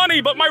so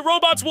funny, but my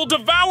robots will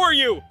devour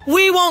you!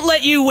 We won't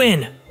let you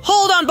win.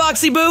 Hold on,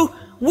 Boxy Boo.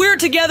 We're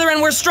together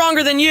and we're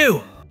stronger than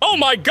you. Oh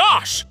my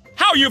gosh!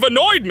 How you've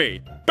annoyed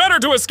me! Better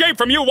to escape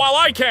from you while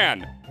I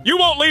can! You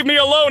won't leave me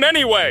alone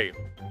anyway!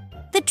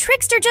 The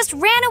trickster just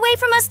ran away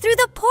from us through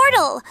the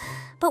portal.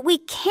 But we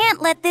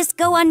can't let this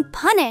go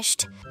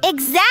unpunished.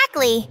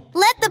 Exactly.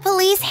 Let the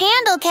police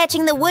handle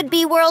catching the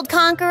would-be world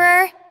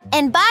conqueror.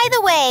 And by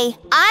the way,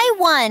 I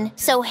won,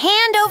 so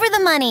hand over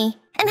the money.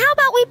 And how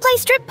about we play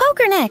strip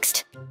poker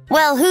next?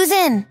 Well, who's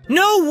in?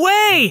 No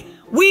way!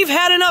 We've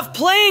had enough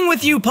playing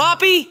with you,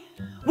 Poppy!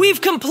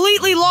 We've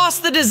completely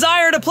lost the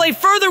desire to play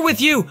further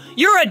with you!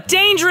 You're a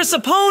dangerous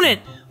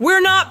opponent!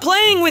 We're not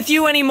playing with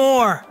you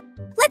anymore!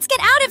 Let's get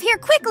out of here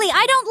quickly!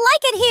 I don't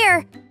like it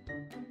here!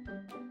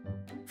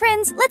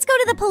 Friends, let's go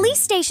to the police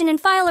station and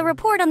file a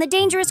report on the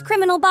dangerous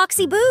criminal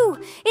Boxy Boo.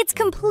 It's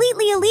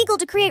completely illegal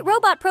to create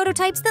robot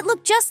prototypes that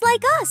look just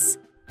like us.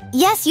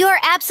 Yes, you're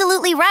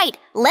absolutely right.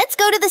 Let's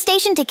go to the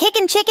station to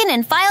KickinChicken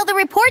and file the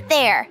report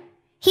there.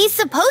 He's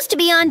supposed to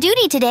be on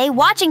duty today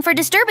watching for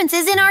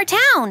disturbances in our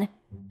town.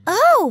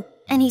 Oh,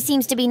 and he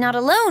seems to be not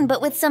alone but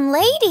with some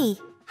lady.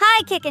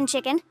 Hi,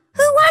 KickinChicken.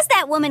 Who was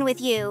that woman with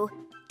you?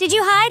 Did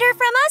you hide her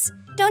from us?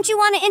 Don't you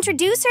want to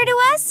introduce her to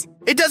us?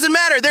 It doesn't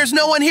matter, there's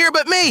no one here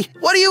but me!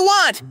 What do you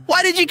want?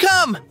 Why did you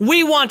come?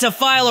 We want to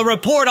file a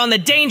report on the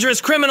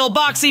dangerous criminal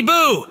Boxy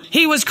Boo!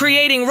 He was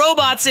creating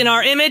robots in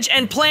our image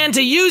and planned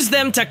to use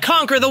them to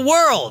conquer the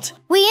world!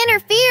 We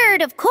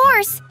interfered, of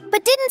course,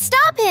 but didn't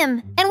stop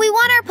him. And we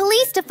want our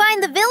police to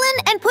find the villain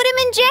and put him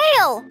in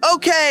jail.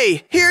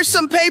 Okay, here's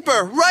some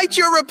paper. Write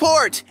your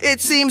report.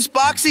 It seems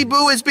Boxy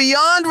Boo is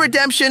beyond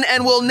redemption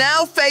and will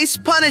now face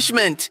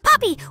punishment.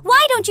 Poppy,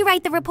 why don't you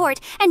write the report?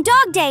 And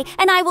DogDay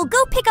and I will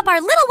go pick up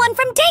our little one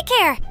from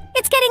daycare.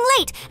 It's getting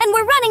late, and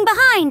we're running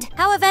behind.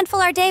 How eventful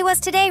our day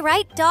was today,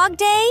 right,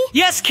 DogDay?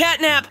 Yes,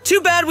 CatNap.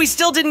 Too bad we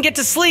still didn't get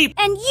to sleep.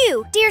 And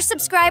you, dear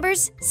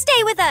subscribers,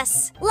 stay with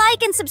us.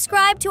 Like and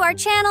subscribe to our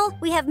channel.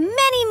 We have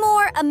many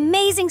more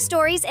amazing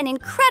stories and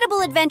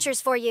incredible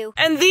adventures for you.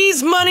 And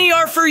these money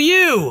are for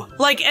you.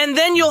 And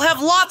then you'll have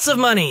lots of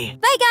money.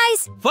 Bye,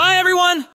 guys. Bye, everyone.